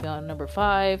 Skipping on number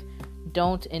 5,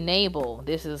 don't enable.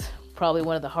 This is probably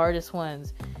one of the hardest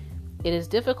ones. It is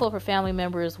difficult for family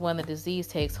members when the disease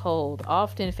takes hold.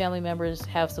 Often family members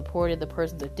have supported the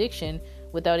person's addiction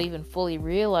without even fully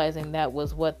realizing that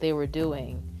was what they were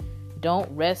doing. Don't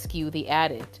rescue the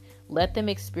addict. Let them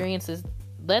experience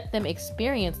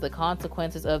the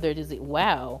consequences of their disease.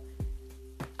 Wow.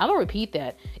 I'm going to repeat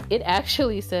that. It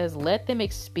actually says, let them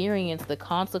experience the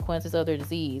consequences of their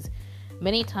disease.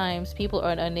 Many times, people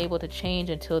are unable to change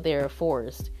until they are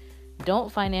forced.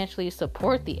 Don't financially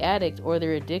support the addict or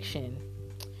their addiction.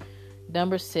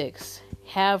 Number 6,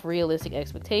 have realistic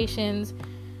expectations.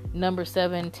 Number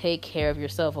 7, take care of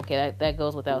yourself. Okay, that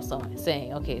goes without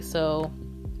saying. Okay, so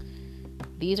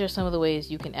these are some of the ways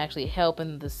you can actually help.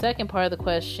 And the second part of the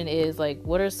question is, like,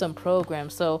 what are some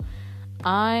programs? So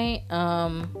I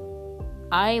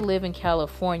live in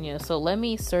California, so let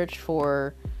me search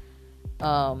for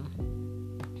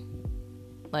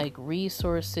like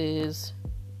resources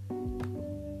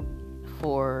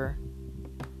for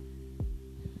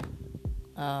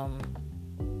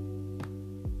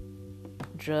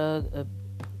drug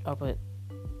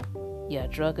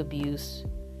abuse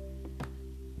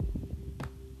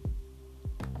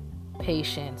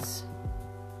patients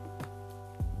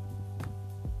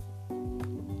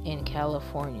in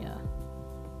California.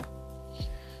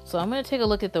 So I'm going to take a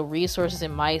look at the resources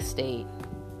in my state.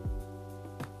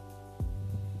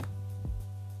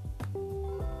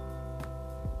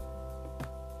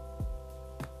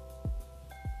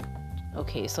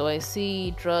 Okay, so I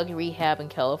see drug rehab in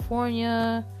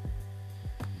California.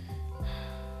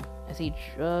 I see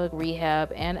drug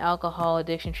rehab and alcohol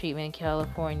addiction treatment in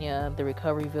California, the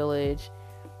Recovery Village.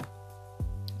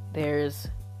 There's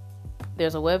a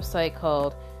website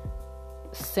called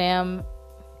samhsa.gov.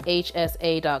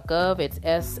 It's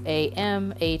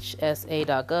samhsa.gov.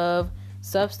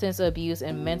 Substance Abuse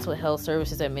and Mental Health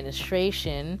Services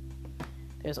Administration.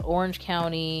 There's Orange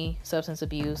County, Substance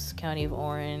Abuse, County of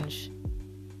Orange.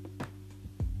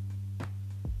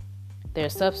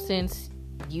 There's Substance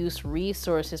Use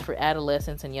Resources for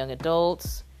Adolescents and Young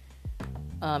Adults.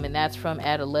 And that's from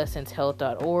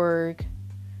adolescencehealth.org.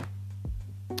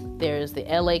 There's the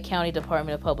LA County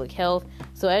Department of Public Health.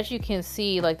 So as you can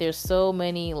see, like, there's so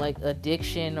many like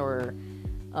addiction or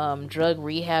drug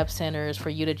rehab centers for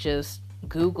you to just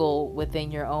Google within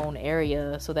your own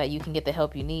area so that you can get the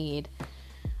help you need.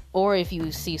 Or if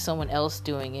you see someone else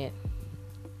doing it.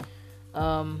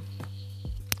 The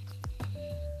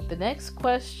next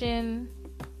question,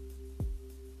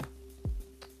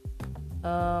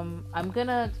 I'm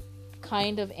gonna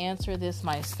kind of answer this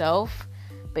myself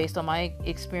based on my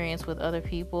experience with other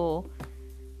people.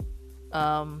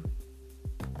 The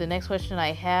next question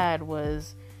I had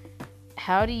was,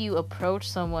 how do you approach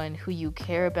someone who you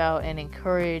care about and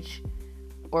encourage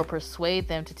or persuade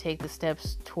them to take the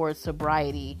steps towards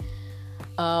sobriety?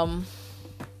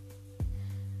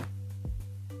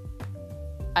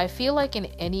 I feel like in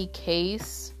any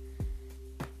case,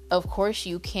 of course,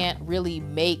 you can't really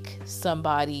make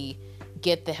somebody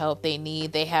get the help they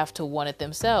need. They have to want it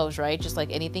themselves, right? Just like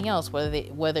anything else,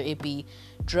 whether it be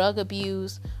drug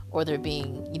abuse, or they're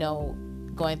being,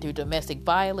 going through domestic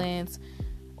violence,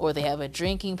 or they have a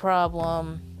drinking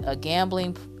problem, a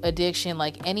gambling addiction,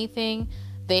 like anything,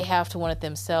 they have to want it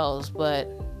themselves. But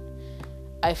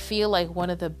I feel like one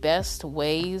of the best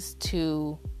ways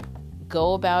to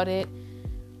go about it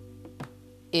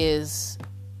is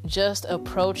just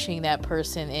approaching that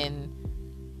person in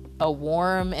a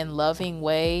warm and loving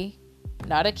way,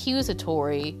 not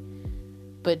accusatory,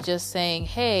 but just saying,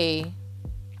 hey,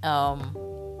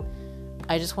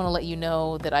 I just want to let you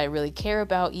know that I really care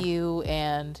about you,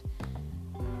 and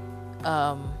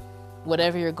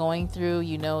whatever you're going through,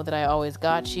 you know that I always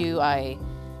got you. I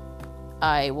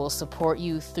will support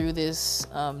you through this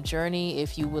journey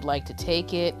if you would like to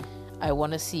take it. I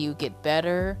want to see you get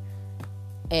better.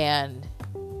 And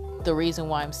the reason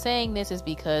why I'm saying this is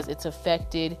because it's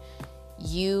affected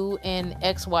you in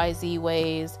XYZ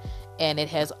ways, and it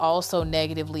has also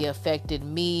negatively affected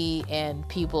me and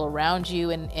people around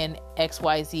you in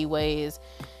XYZ ways.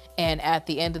 And at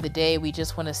the end of the day, we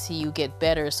just want to see you get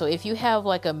better. So if you have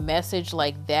like a message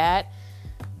like that,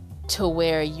 to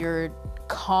where you're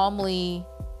calmly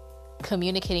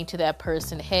communicating to that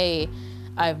person, hey,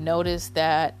 I've noticed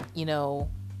that, you're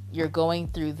going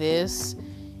through this,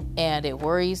 and it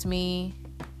worries me.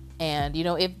 And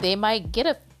if they might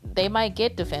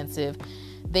get defensive,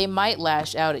 they might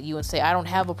lash out at you and say, I don't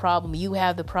have a problem, you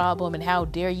have the problem, and how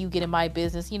dare you get in my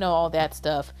business, all that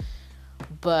stuff.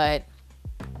 But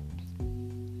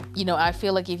I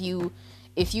feel like if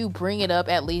you bring it up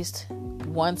at least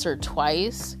once or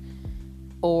twice,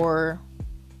 or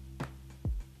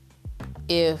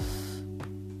if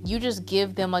you just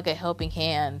give them like a helping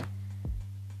hand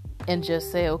and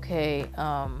just say, okay,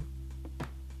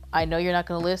 I know you're not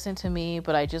going to listen to me,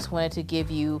 but I just wanted to give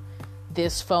you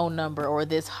this phone number or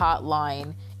this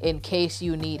hotline in case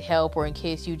you need help, or in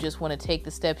case you just want to take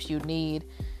the steps you need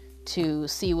to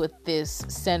see what this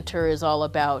center is all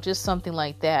about. Just something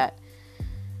like that.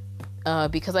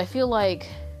 Because I feel like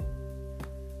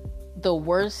the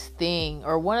worst thing,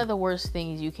 or one of the worst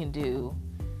things you can do,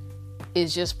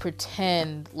 is just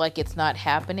pretend like it's not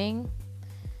happening.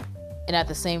 And at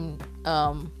the same,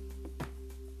 on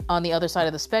the other side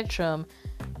of the spectrum,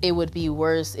 it would be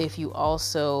worse if you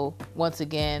also, once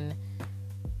again,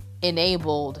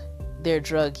 enabled their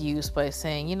drug use by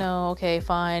saying, okay,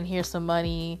 fine, here's some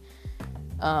money.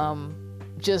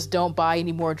 Just don't buy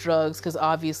any more drugs, because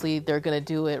obviously they're going to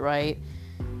do it, right?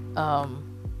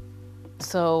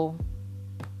 So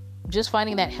just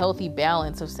finding that healthy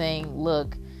balance of saying,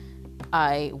 look,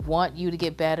 I want you to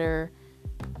get better.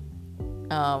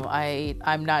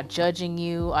 I'm not judging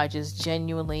you. I just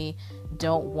genuinely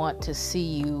don't want to see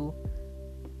you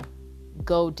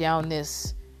go down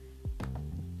this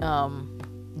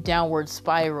downward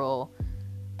spiral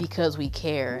because we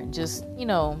care. Just,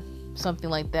 something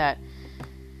like that.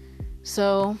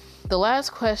 So the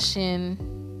last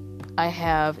question I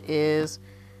have is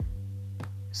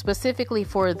specifically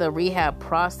for the rehab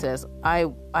process. I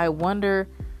wonder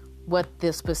what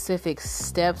the specific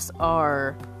steps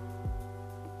are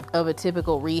of a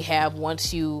typical rehab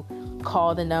once you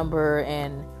call the number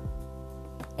and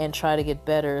try to get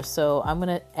better. So I'm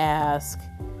going to ask,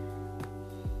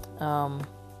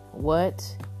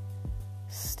 what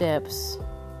steps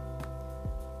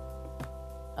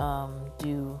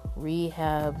do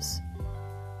rehabs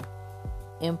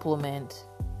implement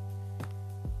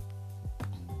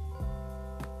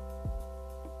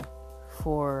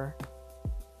for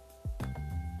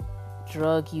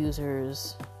drug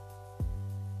users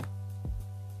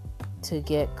to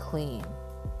get clean?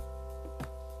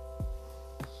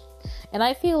 And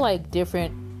I feel like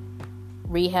different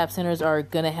rehab centers are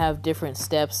going to have different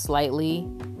steps slightly.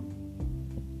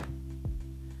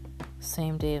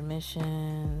 Same day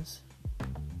admissions.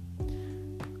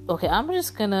 Okay, I'm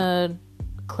just going to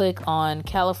click on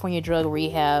California Drug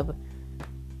Rehab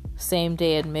same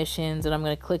day admissions, and I'm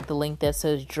going to click the link that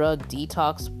says drug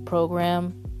detox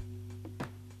program.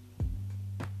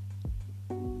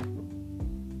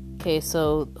 Okay,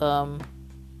 so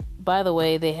by the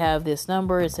way, they have this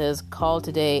number. It says call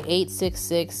today,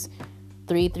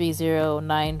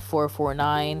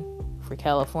 866-330-9449 for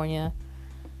California.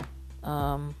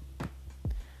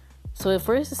 So at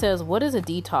first it says, what is a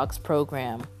detox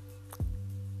program?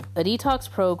 A detox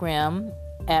program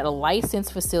at a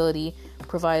licensed facility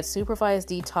provides supervised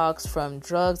detox from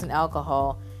drugs and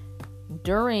alcohol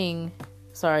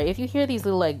if you hear these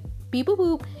little like beep boop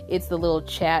boop, it's the little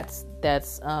chats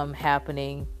that's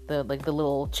happening, the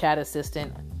little chat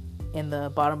assistant in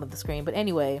the bottom of the screen. But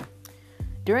anyway,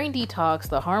 during detox,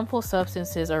 the harmful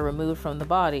substances are removed from the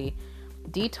body.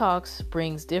 Detox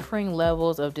brings differing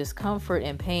levels of discomfort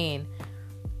and pain.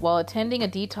 While attending a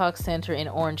detox center in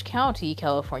Orange County,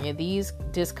 California, these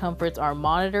discomforts are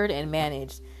monitored and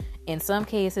managed. In some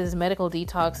cases, medical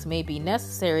detox may be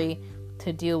necessary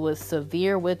to deal with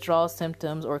severe withdrawal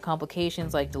symptoms or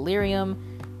complications like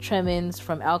delirium, tremens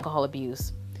from alcohol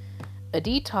abuse. A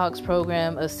detox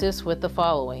program assists with the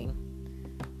following: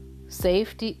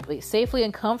 safely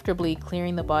and comfortably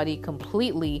clearing the body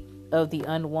completely of the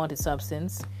unwanted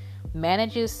substance,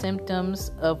 manages symptoms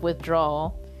of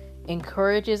withdrawal,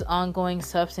 encourages ongoing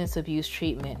substance abuse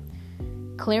treatment.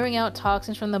 Clearing out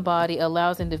toxins from the body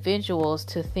allows individuals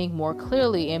to think more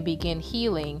clearly and begin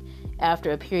healing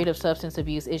after a period of substance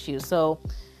abuse issues. So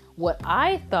what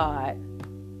I thought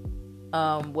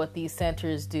what these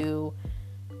centers do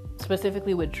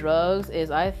specifically with drugs is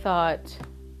I thought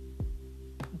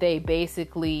they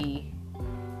basically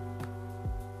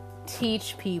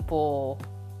teach people,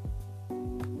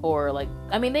 or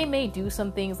they may do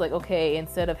some things like, okay,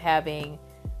 instead of having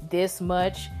this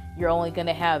much, you're only going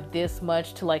to have this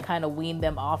much to kind of wean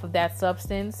them off of that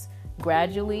substance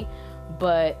gradually.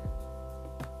 But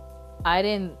I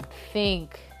didn't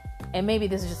think, and maybe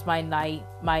this is just my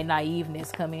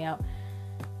naiveness coming out,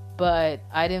 but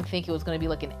I didn't think it was going to be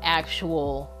like an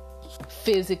actual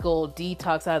physical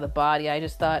detox out of the body. I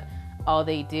just thought all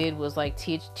they did was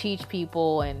teach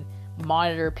people and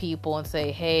monitor people and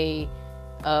say, hey,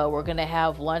 we're going to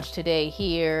have lunch today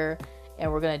here,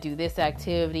 and we're going to do this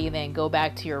activity, and then go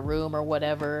back to your room or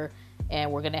whatever,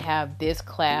 and we're going to have this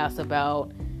class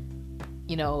about,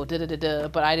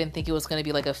 but I didn't think it was going to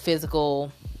be like a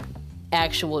physical,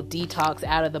 actual detox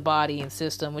out of the body and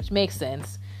system, which makes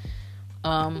sense.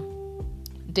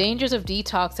 Dangers of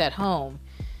detox at home.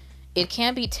 It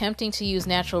can be tempting to use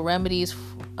natural remedies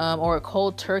or a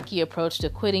cold turkey approach to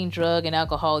quitting drug and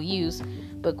alcohol use,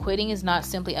 but quitting is not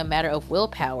simply a matter of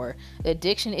willpower.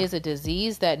 Addiction is a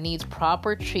disease that needs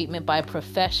proper treatment by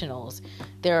professionals.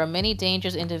 There are many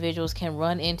dangers individuals can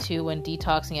run into when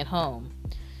detoxing at home.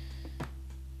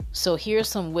 So here's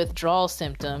some withdrawal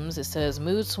symptoms. It says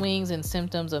mood swings and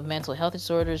symptoms of mental health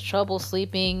disorders, trouble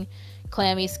sleeping,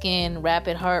 clammy skin,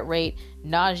 rapid heart rate,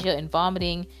 nausea and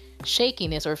vomiting,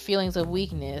 shakiness or feelings of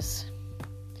weakness.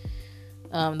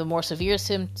 The more severe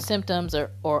symptoms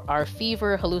are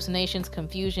fever, hallucinations,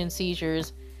 confusion,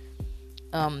 seizures,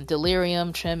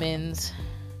 delirium, tremens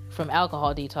from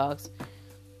alcohol detox.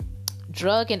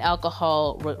 Drug and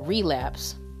alcohol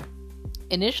relapse.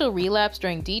 Initial relapse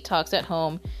during detox at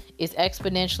home is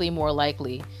exponentially more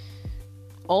likely.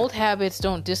 Old habits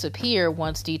don't disappear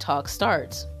once detox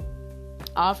starts.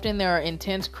 Often there are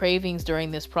intense cravings during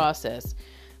this process.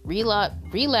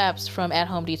 Relapse from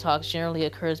at-home detox generally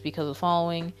occurs because of the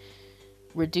following: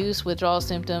 reduce withdrawal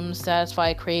symptoms,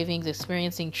 satisfy cravings,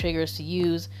 experiencing triggers to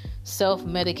use,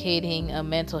 self-medicating, a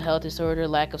mental health disorder,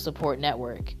 lack of support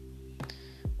network.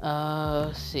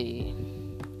 Let's see.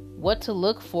 What to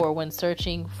look for when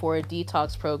searching for a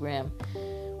detox program.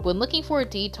 When looking for a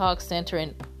detox center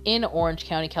in Orange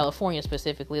County, California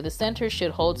specifically, the center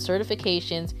should hold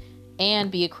certifications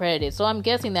and be accredited. So I'm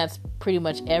guessing that's pretty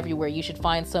much everywhere. You should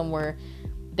find somewhere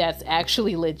that's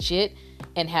actually legit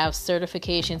and have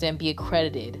certifications and be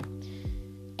accredited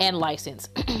and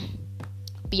licensed.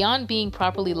 Beyond being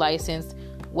properly licensed,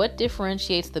 what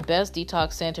differentiates the best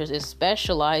detox centers is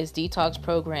specialized detox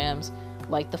programs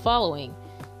like the following: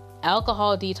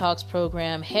 alcohol detox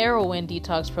program, heroin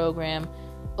detox program,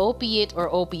 opiate or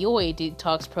opioid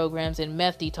detox programs, and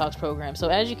meth detox programs. So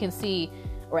as you can see,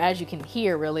 or as you can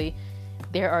hear really,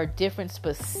 there are different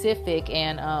specific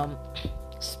and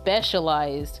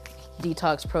specialized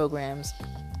detox programs.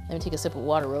 Let me take a sip of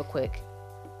water real quick.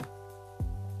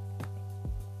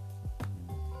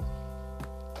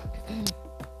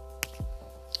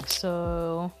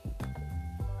 So,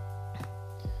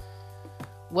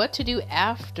 what to do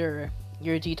after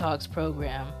your detox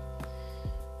program?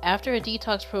 After a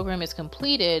detox program is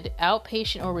completed,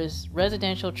 outpatient or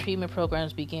residential treatment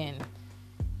programs begin.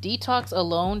 Detox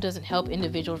alone doesn't help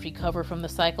individuals recover from the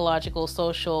psychological,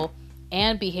 social,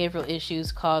 and behavioral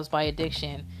issues caused by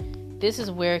addiction. This is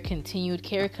where continued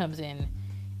care comes in.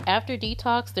 After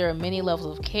detox, there are many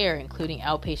levels of care, including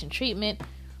outpatient treatment,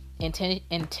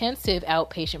 intensive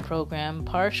outpatient program,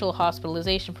 partial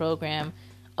hospitalization program,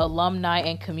 alumni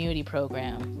and community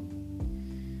program.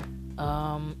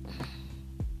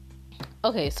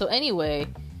 Okay, so anyway,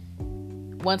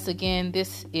 once again,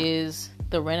 this is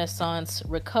the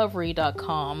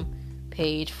RenaissanceRecovery.com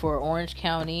page for Orange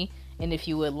County. And if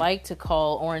you would like to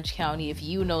call Orange County, if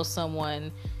you know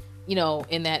someone,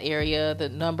 in that area, the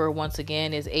number once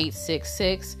again is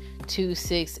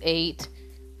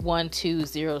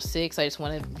 866-268-1206. I just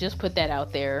want to put that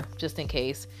out there just in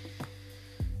case.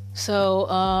 So,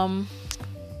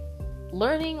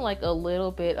 learning like a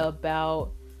little bit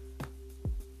about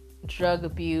drug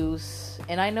abuse,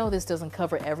 and I know this doesn't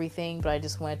cover everything, but I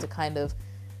just wanted to kind of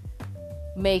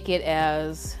make it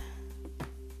as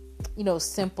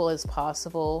simple as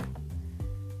possible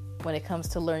when it comes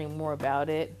to learning more about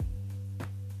it.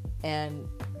 And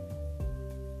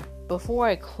before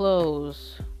I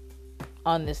close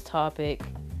on this topic,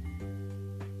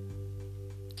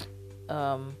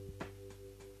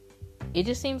 it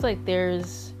just seems like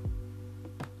there's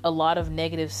a lot of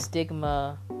negative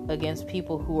stigma against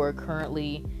people who are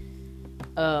currently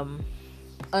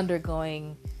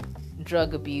undergoing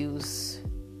drug abuse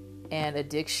and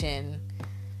addiction.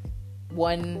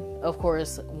 One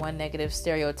negative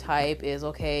stereotype is,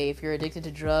 okay, if you're addicted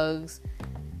to drugs,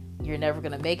 you're never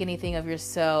going to make anything of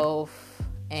yourself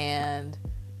and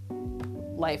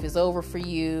life is over for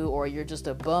you, or you're just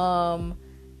a bum.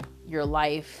 Your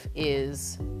life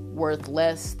is worth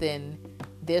less than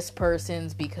this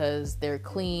person's because they're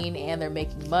clean and they're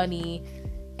making money.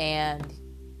 And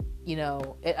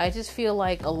I just feel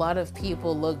like a lot of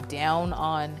people look down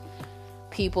on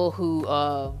people who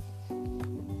are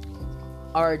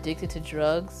addicted to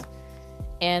drugs.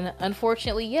 And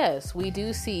unfortunately, yes, we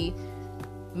do see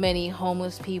many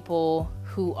homeless people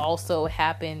who also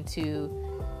happen to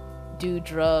do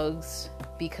drugs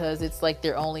because it's like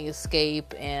their only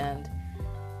escape. And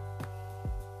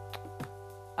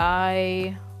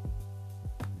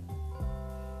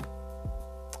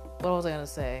what was I gonna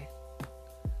say?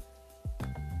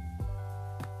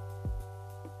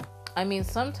 I mean,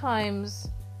 sometimes,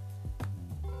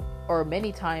 or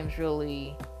many times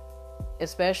really,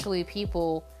 especially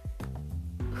people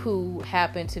who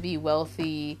happen to be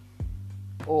wealthy,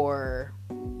 or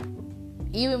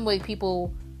even with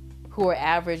people who are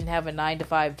average and have a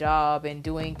 9-to-5 job and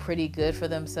doing pretty good for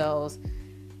themselves,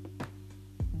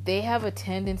 they have a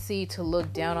tendency to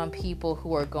look down on people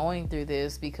who are going through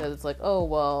this because it's like, oh,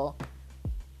 well,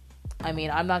 I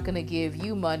mean, I'm not going to give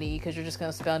you money because you're just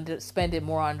going to spend it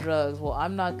more on drugs. Well,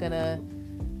 I'm not going to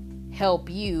help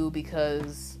you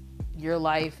because your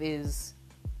life is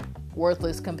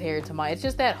worthless compared to mine. It's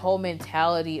just that whole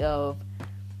mentality of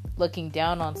looking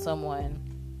down on someone.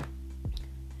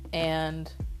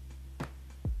 And,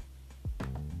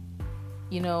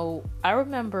 I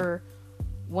remember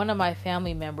one of my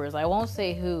family members, I won't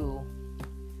say who,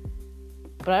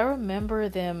 but I remember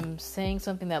them saying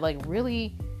something that like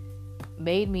really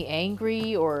made me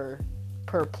angry or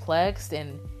perplexed,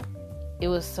 and it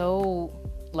was so,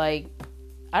 like,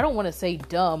 I don't want to say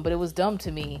dumb, but it was dumb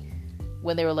to me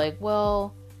when they were like,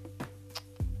 well,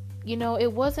 you know,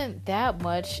 it wasn't that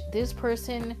much. This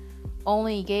person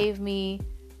only gave me,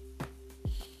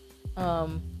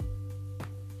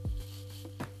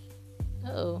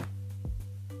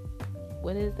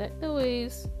 what is that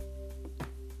noise?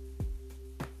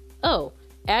 Oh,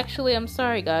 actually, I'm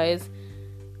sorry, guys.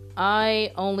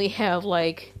 I only have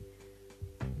like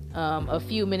a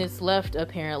few minutes left,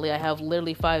 apparently. I have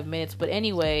literally 5 minutes. But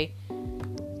anyway,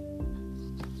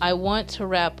 I want to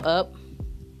wrap up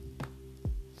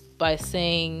by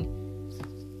saying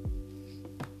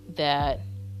that,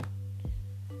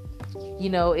 you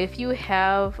know, if you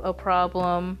have a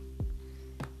problem,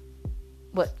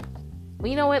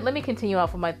 you know what? Let me continue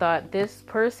off with my thought. This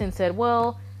person said,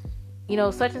 well, you know,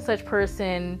 such and such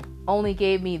person only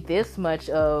gave me this much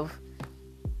of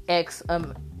X,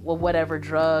 whatever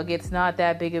drug. It's not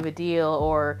that big of a deal.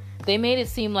 Or they made it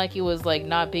seem like it was like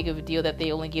not big of a deal that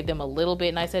they only give them a little bit.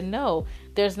 And I said, no,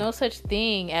 there's no such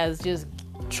thing as just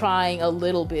trying a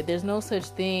little bit. There's no such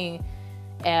thing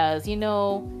as, you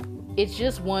know, it's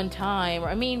just one time.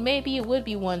 I mean, maybe it would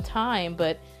be one time,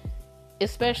 but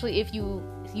especially if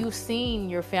you've seen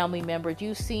your family members,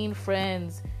 you've seen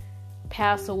friends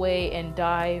pass away and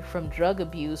die from drug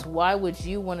abuse, why would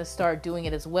you want to start doing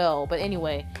it as well? But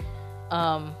anyway,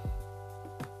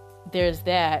 there's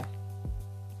that.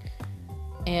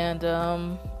 And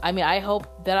I mean, I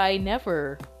hope that I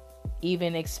never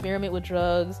even experiment with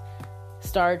drugs,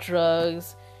 start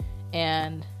drugs,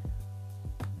 and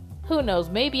who knows,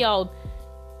 maybe I'll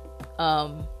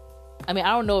I mean, I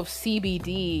don't know if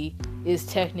CBD is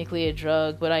technically a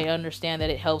drug, but I understand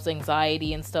that it helps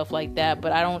anxiety and stuff like that.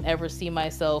 But I don't ever see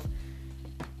myself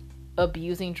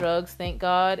abusing drugs, thank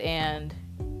God. And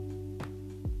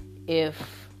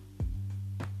if,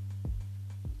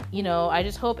 you know, I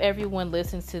just hope everyone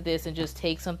listens to this and just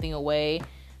takes something away,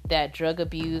 that drug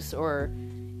abuse or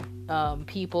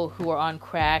people who are on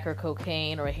crack or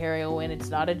cocaine or heroin, it's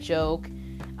not a joke.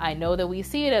 I know that we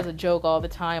see it as a joke all the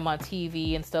time on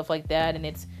TV and stuff like that, and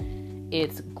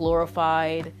it's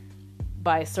glorified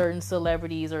by certain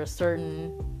celebrities or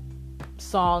certain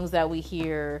songs that we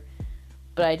hear.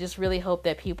 But I just really hope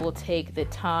that people take the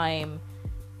time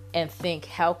and think,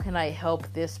 how can I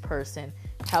help this person?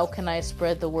 How can I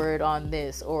spread the word on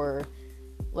this? Or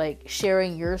like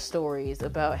sharing your stories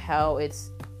about how it's,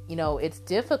 you know, it's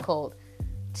difficult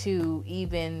to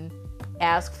even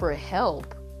ask for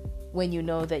help when you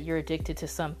know that you're addicted to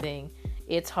something.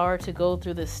 It's hard to go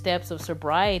through the steps of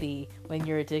sobriety when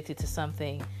you're addicted to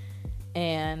something.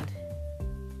 And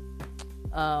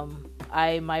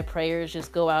my prayers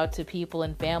just go out to people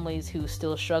and families who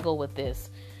still struggle with this.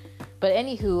 But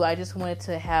anywho, I just wanted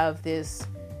to have this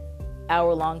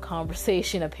hour-long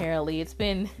conversation. Apparently, it's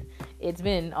been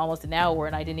almost an hour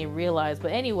and I didn't even realize.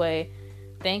 But anyway,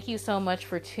 thank you so much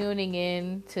for tuning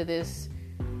in to this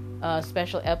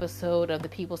special episode of the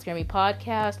People Scare Me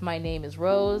podcast. My name is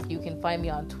Rose. You can find me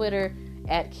on Twitter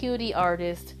at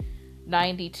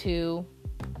cutieartist92.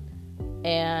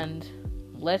 And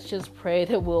let's just pray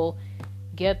that we'll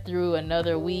get through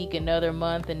another week, another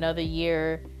month, another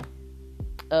year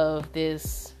of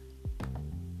this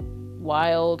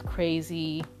wild,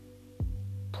 crazy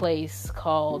place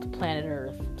called planet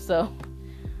Earth. So,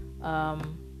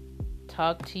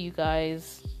 talk to you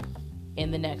guys in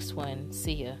the next one.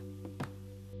 See ya.